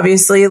couples,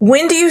 obviously,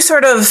 when do you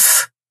sort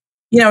of,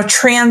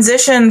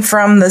 transition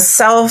from the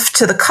self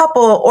to the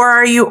couple, or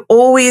are you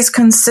always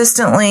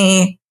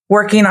consistently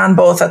working on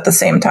both at the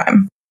same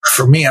time?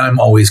 For me, I'm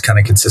always kind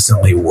of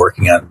consistently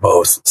working on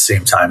both at the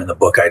same time. In the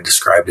book, I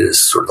described it as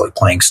sort of like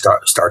playing Star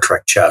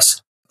Trek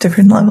chess.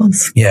 Different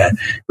levels. Yeah.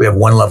 We have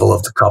one level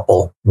of the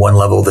couple, one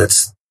level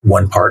that's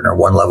one partner,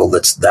 one level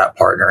that's that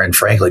partner. And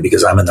frankly,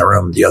 because I'm in the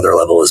room, the other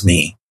level is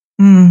me.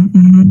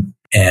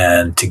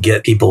 And to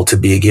get people to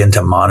begin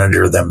to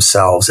monitor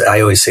themselves, I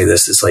always say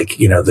this, it's like,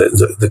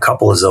 the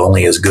couple is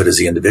only as good as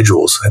the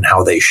individuals, and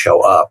how they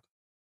show up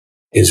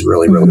is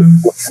really, really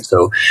important.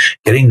 So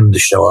getting them to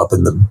show up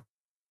in the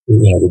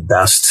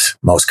best,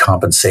 most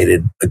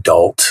compensated,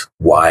 adult,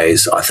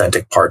 wise,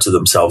 authentic parts of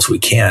themselves we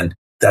can,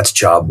 that's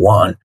job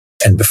one.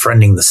 And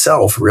befriending the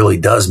self really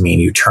does mean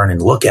you turn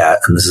and look at,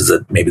 and this is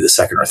maybe the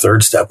second or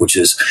third step, which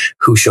is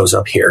who shows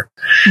up here.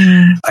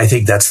 I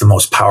think that's the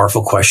most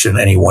powerful question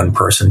any one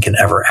person can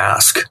ever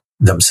ask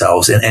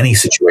themselves in any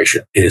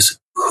situation is,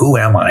 who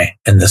am I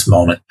in this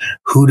moment?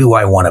 Who do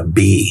I want to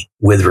be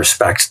with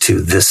respect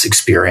to this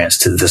experience,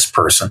 to this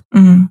person?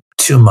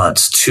 2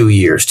 months, 2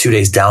 years, 2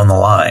 days down the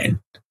line.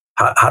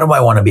 How do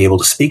I want to be able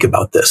to speak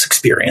about this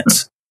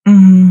experience?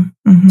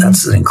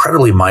 That's an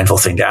incredibly mindful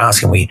thing to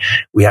ask. And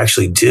we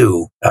actually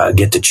do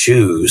get to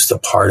choose the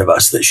part of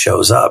us that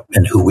shows up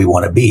and who we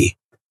want to be.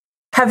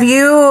 Have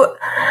you,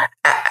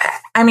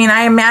 I mean,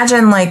 I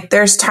imagine like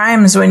there's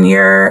times when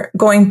you're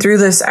going through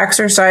this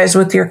exercise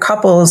with your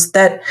couples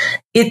that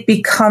it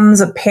becomes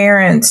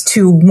apparent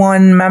to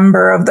one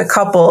member of the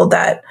couple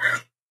that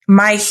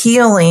my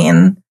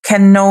healing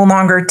can no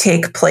longer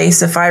take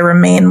place if I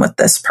remain with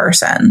this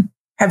person.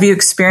 Have you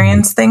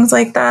experienced things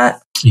like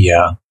that?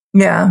 Yeah.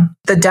 Yeah.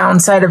 The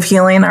downside of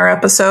healing, our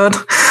episode.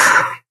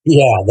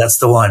 Yeah, that's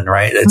the one,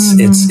 right?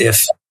 It's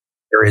if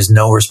there is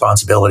no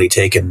responsibility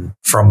taken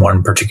from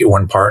one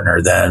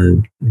partner,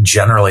 then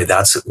generally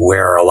that's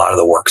where a lot of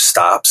the work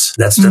stops.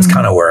 That's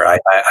kind of where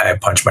I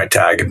punch my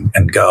tag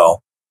and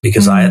go,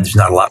 because there's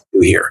not a lot to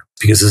do here,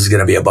 because this is going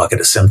to be a bucket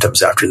of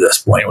symptoms after this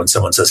point when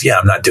someone says, yeah,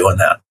 I'm not doing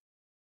that.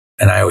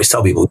 And I always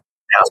tell people,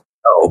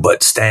 no,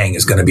 but staying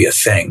is going to be a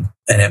thing.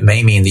 And it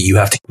may mean that you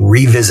have to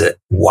revisit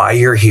why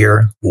you're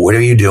here. What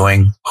are you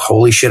doing?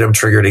 Holy shit, I'm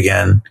triggered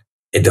again.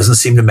 It doesn't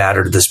seem to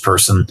matter to this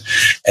person.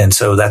 And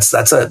so that's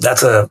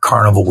a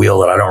carnival wheel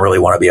that I don't really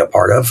want to be a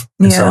part of.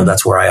 And so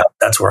that's where I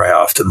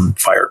often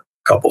fire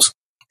couples.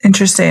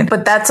 Interesting.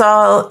 But that's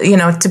all,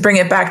 to bring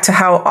it back to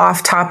how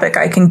off topic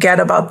I can get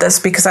about this,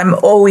 because I'm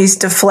always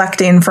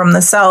deflecting from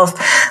the self.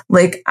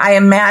 Like, I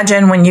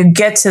imagine when you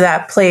get to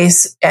that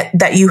place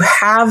that you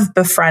have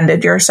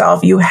befriended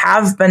yourself, you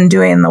have been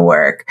doing the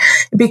work,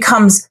 it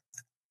becomes,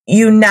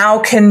 you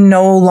now can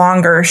no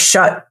longer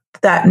shut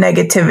that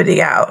negativity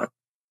out.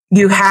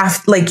 You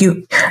have,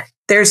 you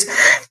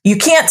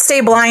can't stay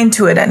blind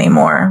to it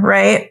anymore,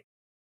 right?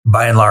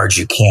 By and large,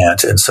 you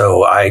can't. And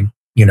so I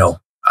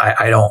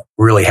don't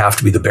really have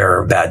to be the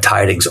bearer of bad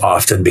tidings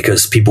often,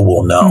 because people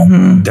will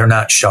know they're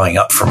not showing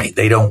up for me.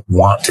 They don't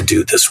want to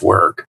do this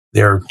work.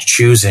 They're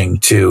choosing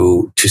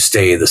to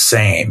stay the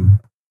same.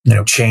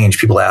 Change.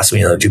 People ask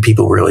me, do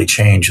people really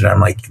change? And I'm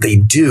like, they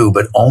do,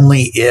 but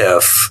only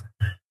if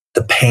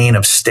the pain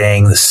of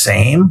staying the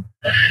same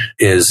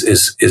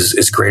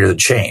is greater than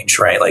change,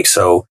 right? Like,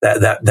 so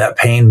that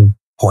pain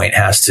point they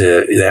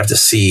have to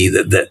see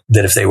that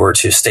if they were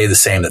to stay the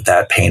same,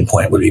 that pain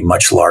point would be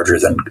much larger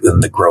than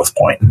the growth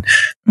point.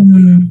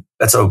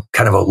 That's a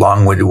kind of a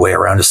long-winded way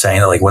around to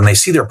saying that, like, when they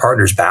see their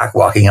partner's back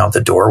walking out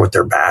the door with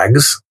their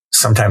bags,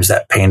 sometimes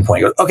that pain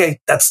point goes, okay,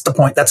 that's the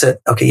point. That's it.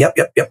 Okay. Yep.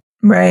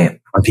 Right.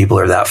 When people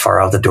are that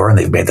far out the door and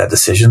they've made that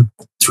decision,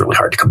 it's really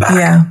hard to come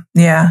back.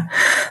 Yeah.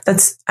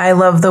 I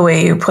love the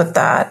way you put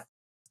that.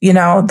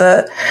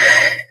 The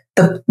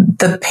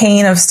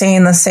pain of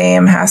staying the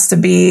same has to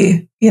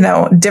be,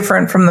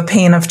 different from the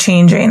pain of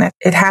changing.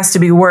 It has to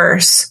be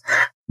worse.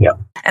 Yeah.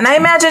 And I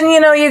imagine,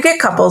 you get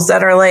couples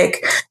that are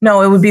like,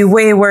 no, it would be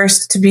way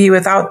worse to be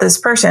without this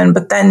person.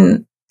 But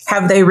then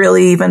have they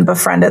really even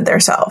befriended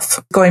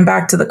themselves? Going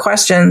back to the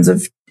questions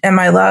of, am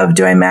I loved?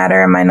 Do I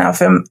matter? Am I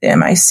enough?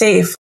 Am I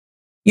safe?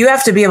 You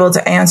have to be able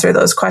to answer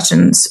those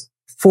questions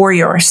for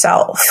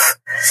yourself.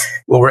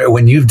 Well,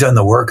 when you've done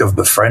the work of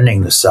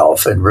befriending the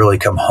self and really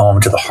come home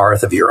to the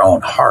hearth of your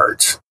own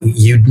heart,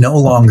 you no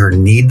longer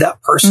need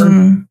that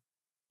person.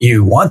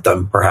 You want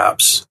them,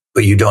 perhaps,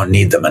 but you don't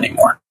need them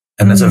anymore.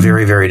 And that's a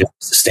very, very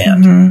different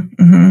stand.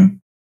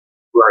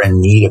 You are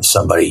in need of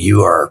somebody.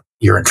 You're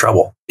in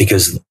trouble,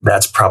 because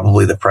that's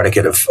probably the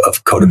predicate of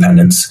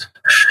codependence.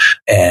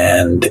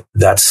 And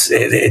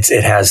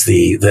it has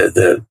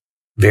the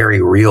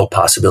very real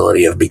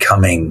possibility of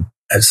becoming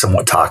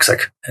somewhat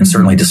toxic and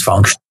certainly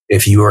dysfunctional.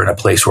 If you are in a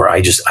place where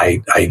I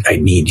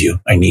need you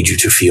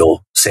to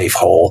feel safe,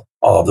 whole,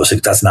 all of those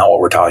things, that's not what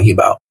we're talking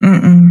about.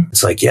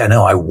 It's like, yeah,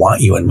 no, I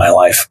want you in my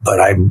life, but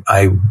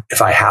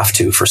if I have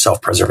to, for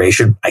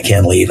self-preservation, I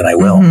can leave, and I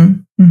will.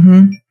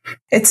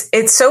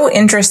 It's so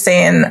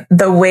interesting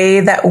the way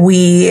that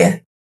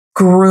we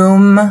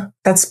groom.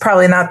 That's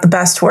probably not the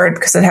best word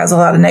because it has a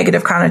lot of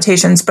negative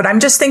connotations, but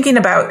I'm just thinking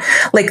about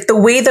like the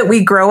way that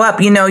we grow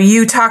up.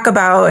 You talk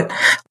about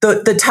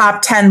the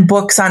top 10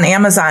 books on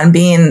Amazon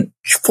being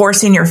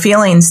forcing your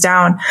feelings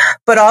down,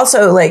 but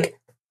also like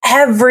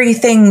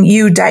everything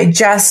you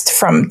digest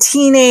from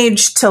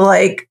teenage to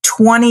like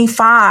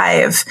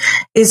 25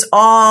 is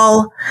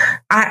all,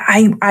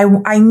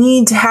 I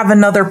need to have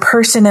another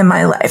person in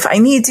my life. I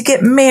need to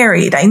get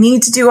married. I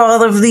need to do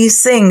all of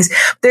these things.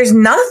 There's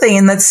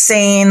nothing that's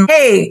saying,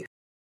 hey,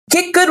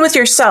 get good with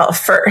yourself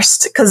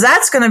first, because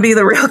that's going to be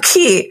the real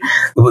key.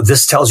 Well,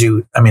 this tells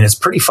you, I mean, it's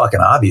pretty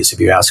fucking obvious if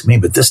you ask me,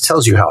 but this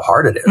tells you how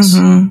hard it is.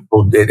 And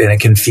it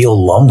can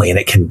feel lonely, and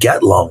it can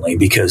get lonely,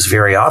 because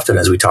very often,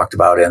 as we talked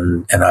about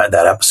in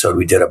that episode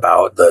we did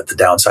about the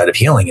downside of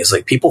healing, is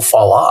like people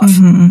fall off.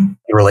 The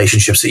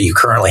relationships that you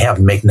currently have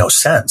make no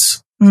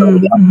sense. So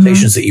the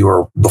conversations that you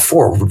were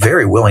before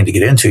very willing to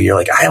get into, you're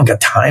like, I haven't got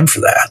time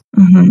for that.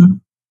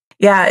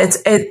 Yeah,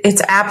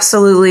 it's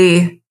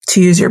absolutely,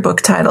 to use your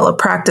book title, a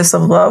practice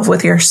of love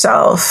with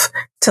yourself,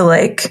 to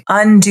like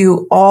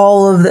undo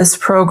all of this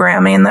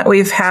programming that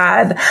we've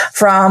had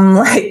from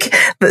like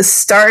the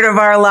start of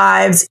our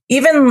lives,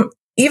 even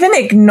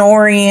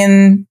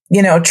ignoring,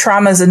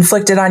 traumas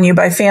inflicted on you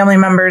by family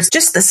members,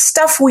 just the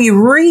stuff we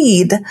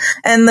read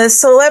and the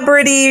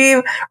celebrity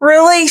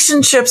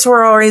relationships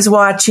we're always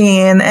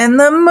watching and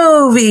the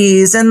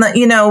movies and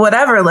the,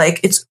 whatever, like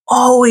it's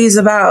always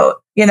about,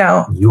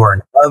 you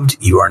are loved,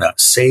 you are not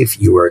safe,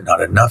 you are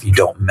not enough, you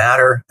don't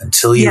matter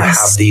until you have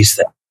these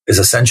things, is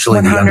essentially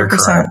 100%. The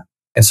undercurrent.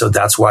 And so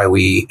that's why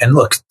and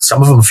look,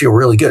 some of them feel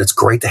really good. It's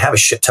great to have a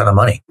shit ton of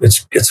money.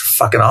 It's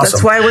fucking awesome.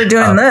 That's why we're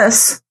doing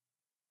this.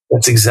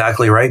 That's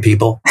exactly right,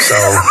 people. So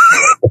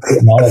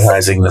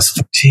monetizing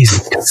this.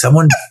 Jesus, could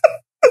someone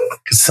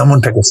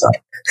pick us up?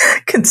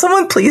 Can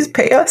someone please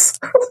pay us?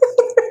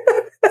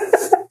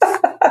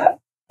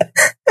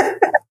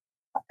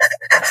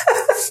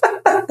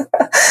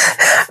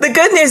 The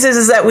good news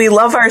is that we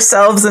love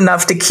ourselves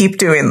enough to keep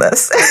doing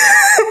this.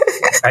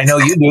 I know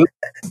you do.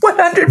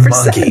 100%.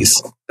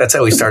 Monkeys. That's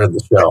how we started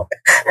the show.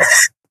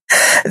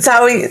 That's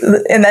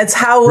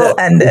how we'll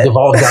end it. It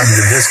evolved down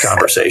to this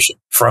conversation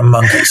from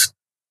monkeys.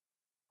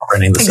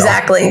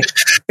 Exactly.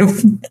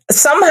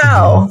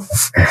 Somehow.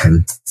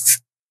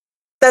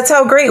 That's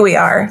how great we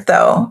are,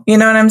 though. You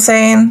know what I'm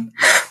saying?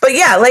 But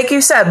yeah, like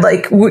you said,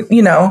 like,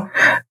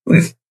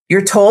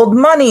 you're told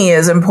money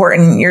is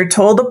important. You're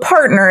told a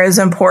partner is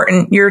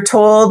important. You're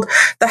told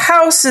the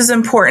house is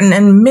important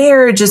and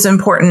marriage is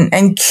important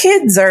and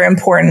kids are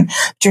important.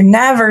 But you're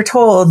never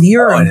told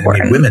you're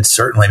important. I mean, women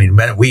certainly,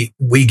 men, we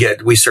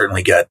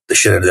certainly get the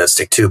shit out of that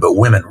stick too, but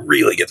women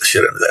really get the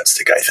shit out of that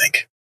stick, I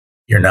think.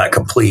 You're not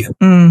complete.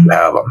 You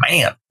have a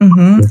man.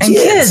 And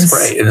kids.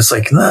 Right. And it's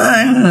like,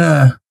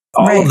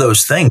 all of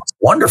those things,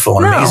 wonderful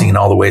and amazing in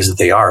all the ways that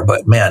they are.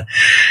 But man,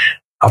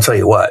 I'll tell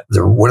you what,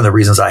 one of the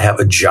reasons I have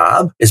a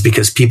job is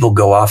because people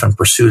go off in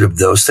pursuit of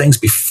those things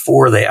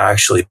before they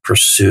actually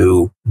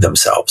pursue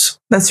themselves.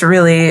 That's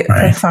really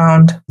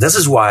profound. This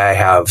is why I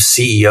have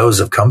CEOs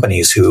of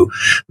companies who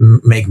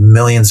make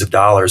millions of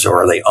dollars,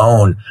 or they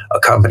own a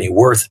company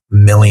worth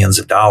millions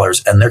of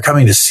dollars. And they're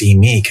coming to see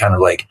me kind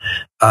of like,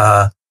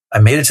 I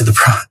made it to the,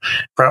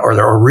 or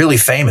they're really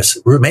famous,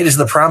 made it to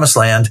the promised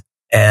land.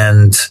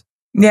 And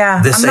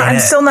I'm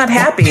still not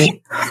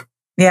happy.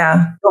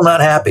 Yeah. Still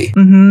not happy.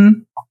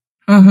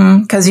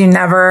 Because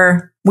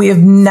we have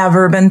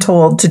never been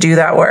told to do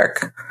that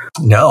work.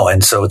 No.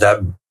 And so that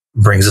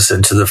brings us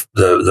into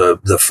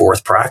the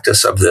fourth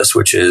practice of this,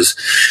 which is,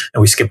 and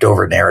we skipped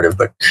over narrative,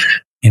 but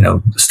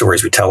the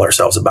stories we tell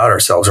ourselves about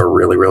ourselves are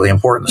really, really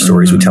important. The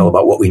stories we tell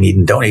about what we need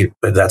and don't need,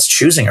 but that's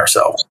choosing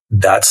ourselves.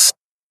 That's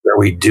where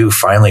we do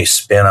finally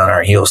spin on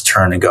our heels,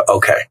 turn and go,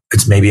 okay,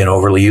 it's maybe an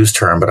overly used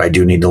term, but I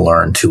do need to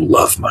learn to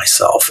love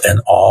myself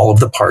and all of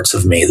the parts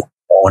of me that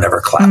no one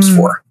ever claps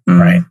for.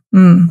 Right.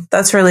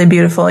 That's really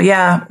beautiful.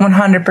 Yeah.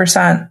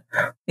 100%.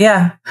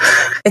 Yeah.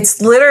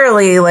 It's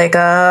literally like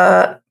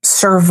a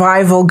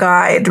survival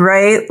guide,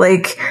 right?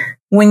 Like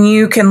when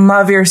you can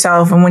love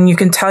yourself and when you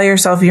can tell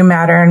yourself you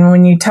matter and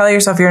when you tell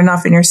yourself you're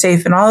enough and you're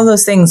safe and all of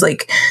those things,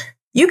 like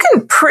you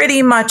can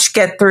pretty much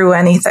get through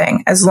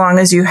anything as long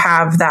as you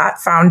have that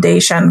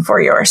foundation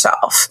for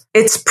yourself.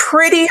 It's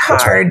pretty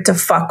hard to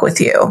fuck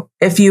with you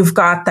if you've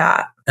got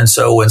that. And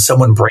so when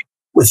someone breaks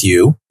with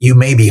you, you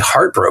may be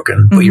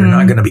heartbroken, but you're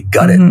not going to be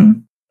gutted.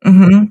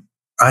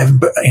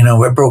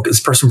 This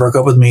person broke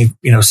up with me,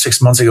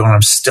 6 months ago, and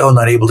I'm still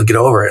not able to get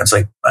over it. It's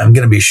like, I'm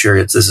going to be sure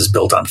this is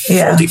built on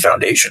faulty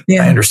foundation.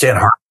 I understand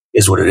heart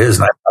is what it is.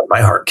 And I had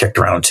my heart kicked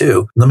around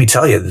too. Let me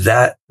tell you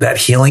that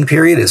healing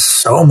period is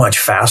so much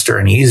faster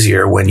and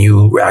easier when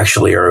you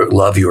actually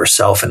love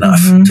yourself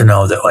enough to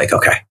know that, like,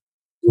 okay,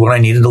 what I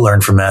needed to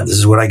learn from that. This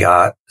is what I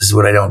got. This is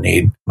what I don't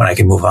need. When I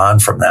can move on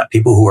from that.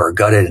 People who are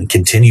gutted and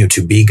continue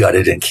to be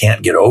gutted and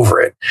can't get over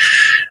it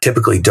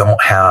typically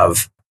don't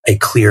have a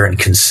clear and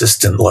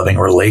consistent loving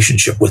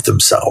relationship with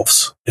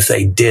themselves. If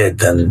they did,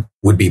 then it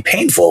would be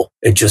painful.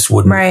 It just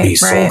wouldn't be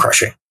soul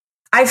crushing.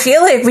 I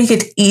feel like we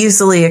could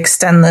easily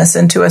extend this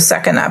into a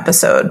second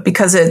episode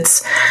because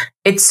it's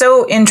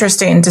so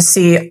interesting to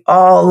see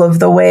all of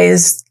the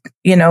ways,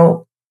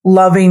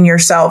 loving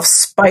yourself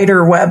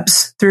spider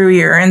webs through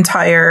your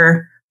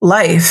entire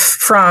life,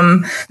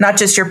 from not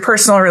just your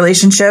personal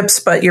relationships,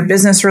 but your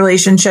business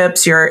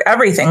relationships, your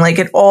everything. Like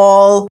it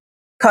all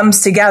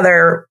comes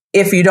together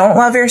if you don't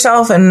love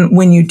yourself and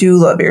when you do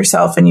love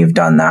yourself and you've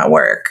done that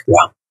work.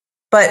 Yeah.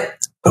 But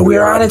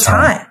we're out of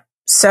time.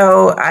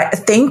 So I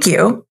thank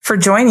you for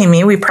joining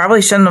me. We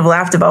probably shouldn't have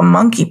laughed about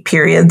monkey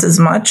periods as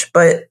much,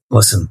 but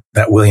listen,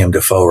 that William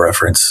Dafoe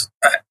reference,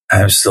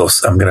 I'm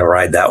going to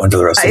ride that one to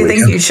the rest of the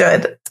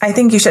weekend. I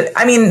think you should.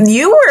 I mean,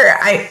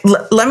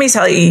 let me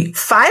tell you,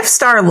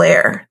 5-star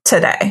Lair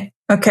today.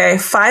 Okay.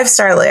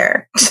 5-star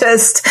Lair.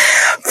 Just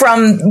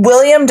from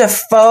William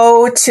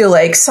Dafoe to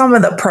like some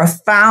of the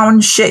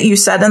profound shit you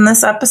said in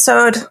this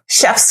episode.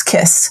 Chef's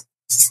kiss.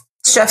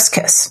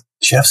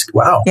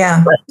 Wow.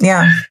 Yeah.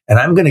 Yeah. And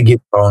I'm going to give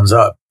thumbs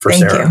up for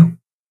Sarah. Thank you.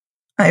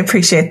 I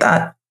appreciate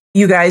that.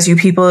 You guys, you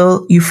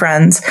people, you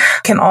friends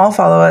can all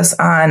follow us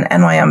on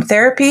NYM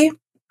Therapy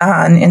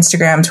on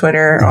Instagram,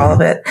 Twitter, all of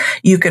it.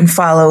 You can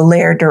follow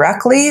Lair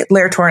directly,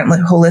 Lair Torrent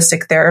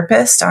Holistic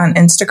Therapist on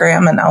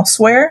Instagram and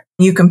elsewhere.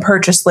 You can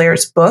purchase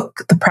Lair's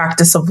book, The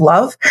Practice of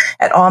Love,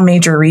 at all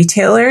major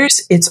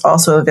retailers. It's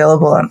also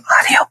available on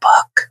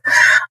audiobook.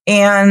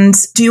 And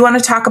do you want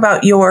to talk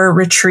about your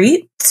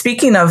retreat?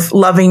 Speaking of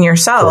loving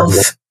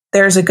yourself,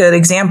 there's a good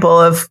example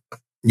of.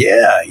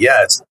 Yeah.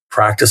 It's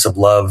Practice of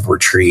Love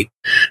retreat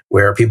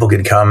where people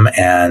can come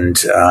and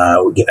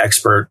get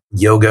expert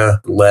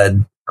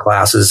yoga-led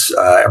classes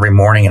every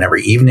morning and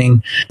every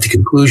evening. At the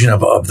conclusion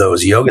of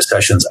those yoga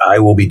sessions, I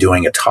will be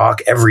doing a talk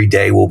every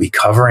day. We'll be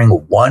covering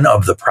one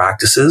of the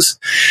practices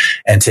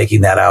and taking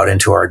that out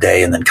into our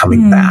day and then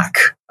coming back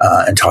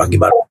and talking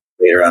about it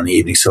later on in the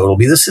evening. So it'll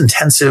be this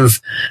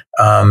intensive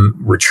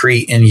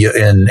retreat in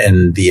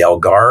the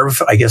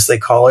Algarve, I guess they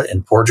call it,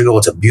 in Portugal.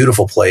 It's a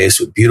beautiful place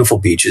with beautiful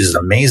beaches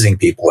and amazing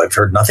people. I've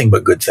heard nothing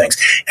but good things.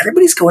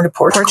 Everybody's going to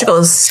Portugal. Portugal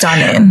is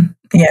stunning.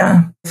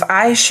 Yeah. If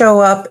I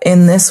show up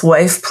in this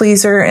wife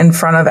pleaser in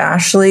front of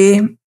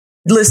Ashley,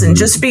 listen,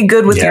 just be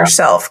good with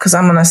yourself because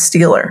I'm going to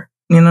steal her.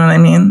 You know what I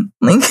mean?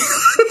 Like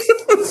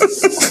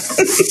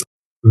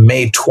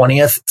May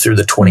 20th through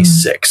the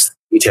 26th.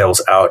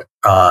 Details out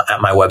at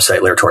my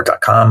website,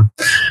 lairtorrent.com.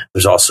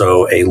 There's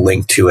also a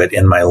link to it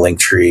in my link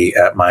tree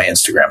at my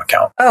Instagram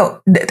account.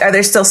 Oh, are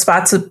there still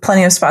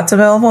plenty of spots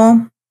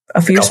available?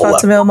 A few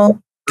spots available?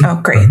 Oh,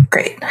 great.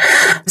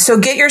 So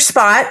get your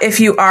spot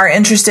if you are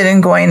interested in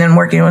going and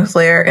working with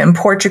Lair in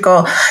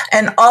Portugal.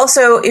 And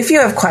also, if you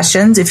have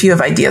questions, if you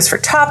have ideas for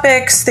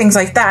topics, things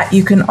like that,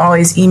 you can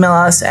always email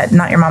us at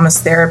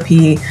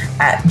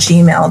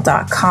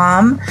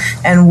notyourmamastherapy@gmail.com.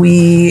 And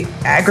we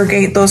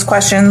aggregate those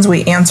questions.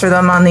 We answer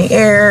them on the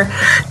air.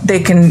 They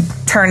can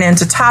turn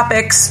into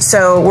topics.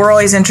 So we're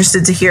always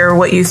interested to hear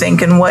what you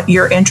think and what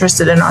you're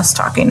interested in us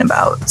talking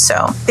about.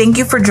 So thank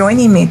you for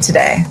joining me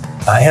today.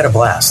 I had a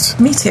blast.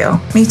 Me too.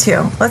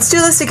 Let's do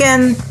this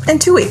again in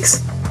 2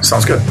 weeks.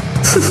 Sounds good.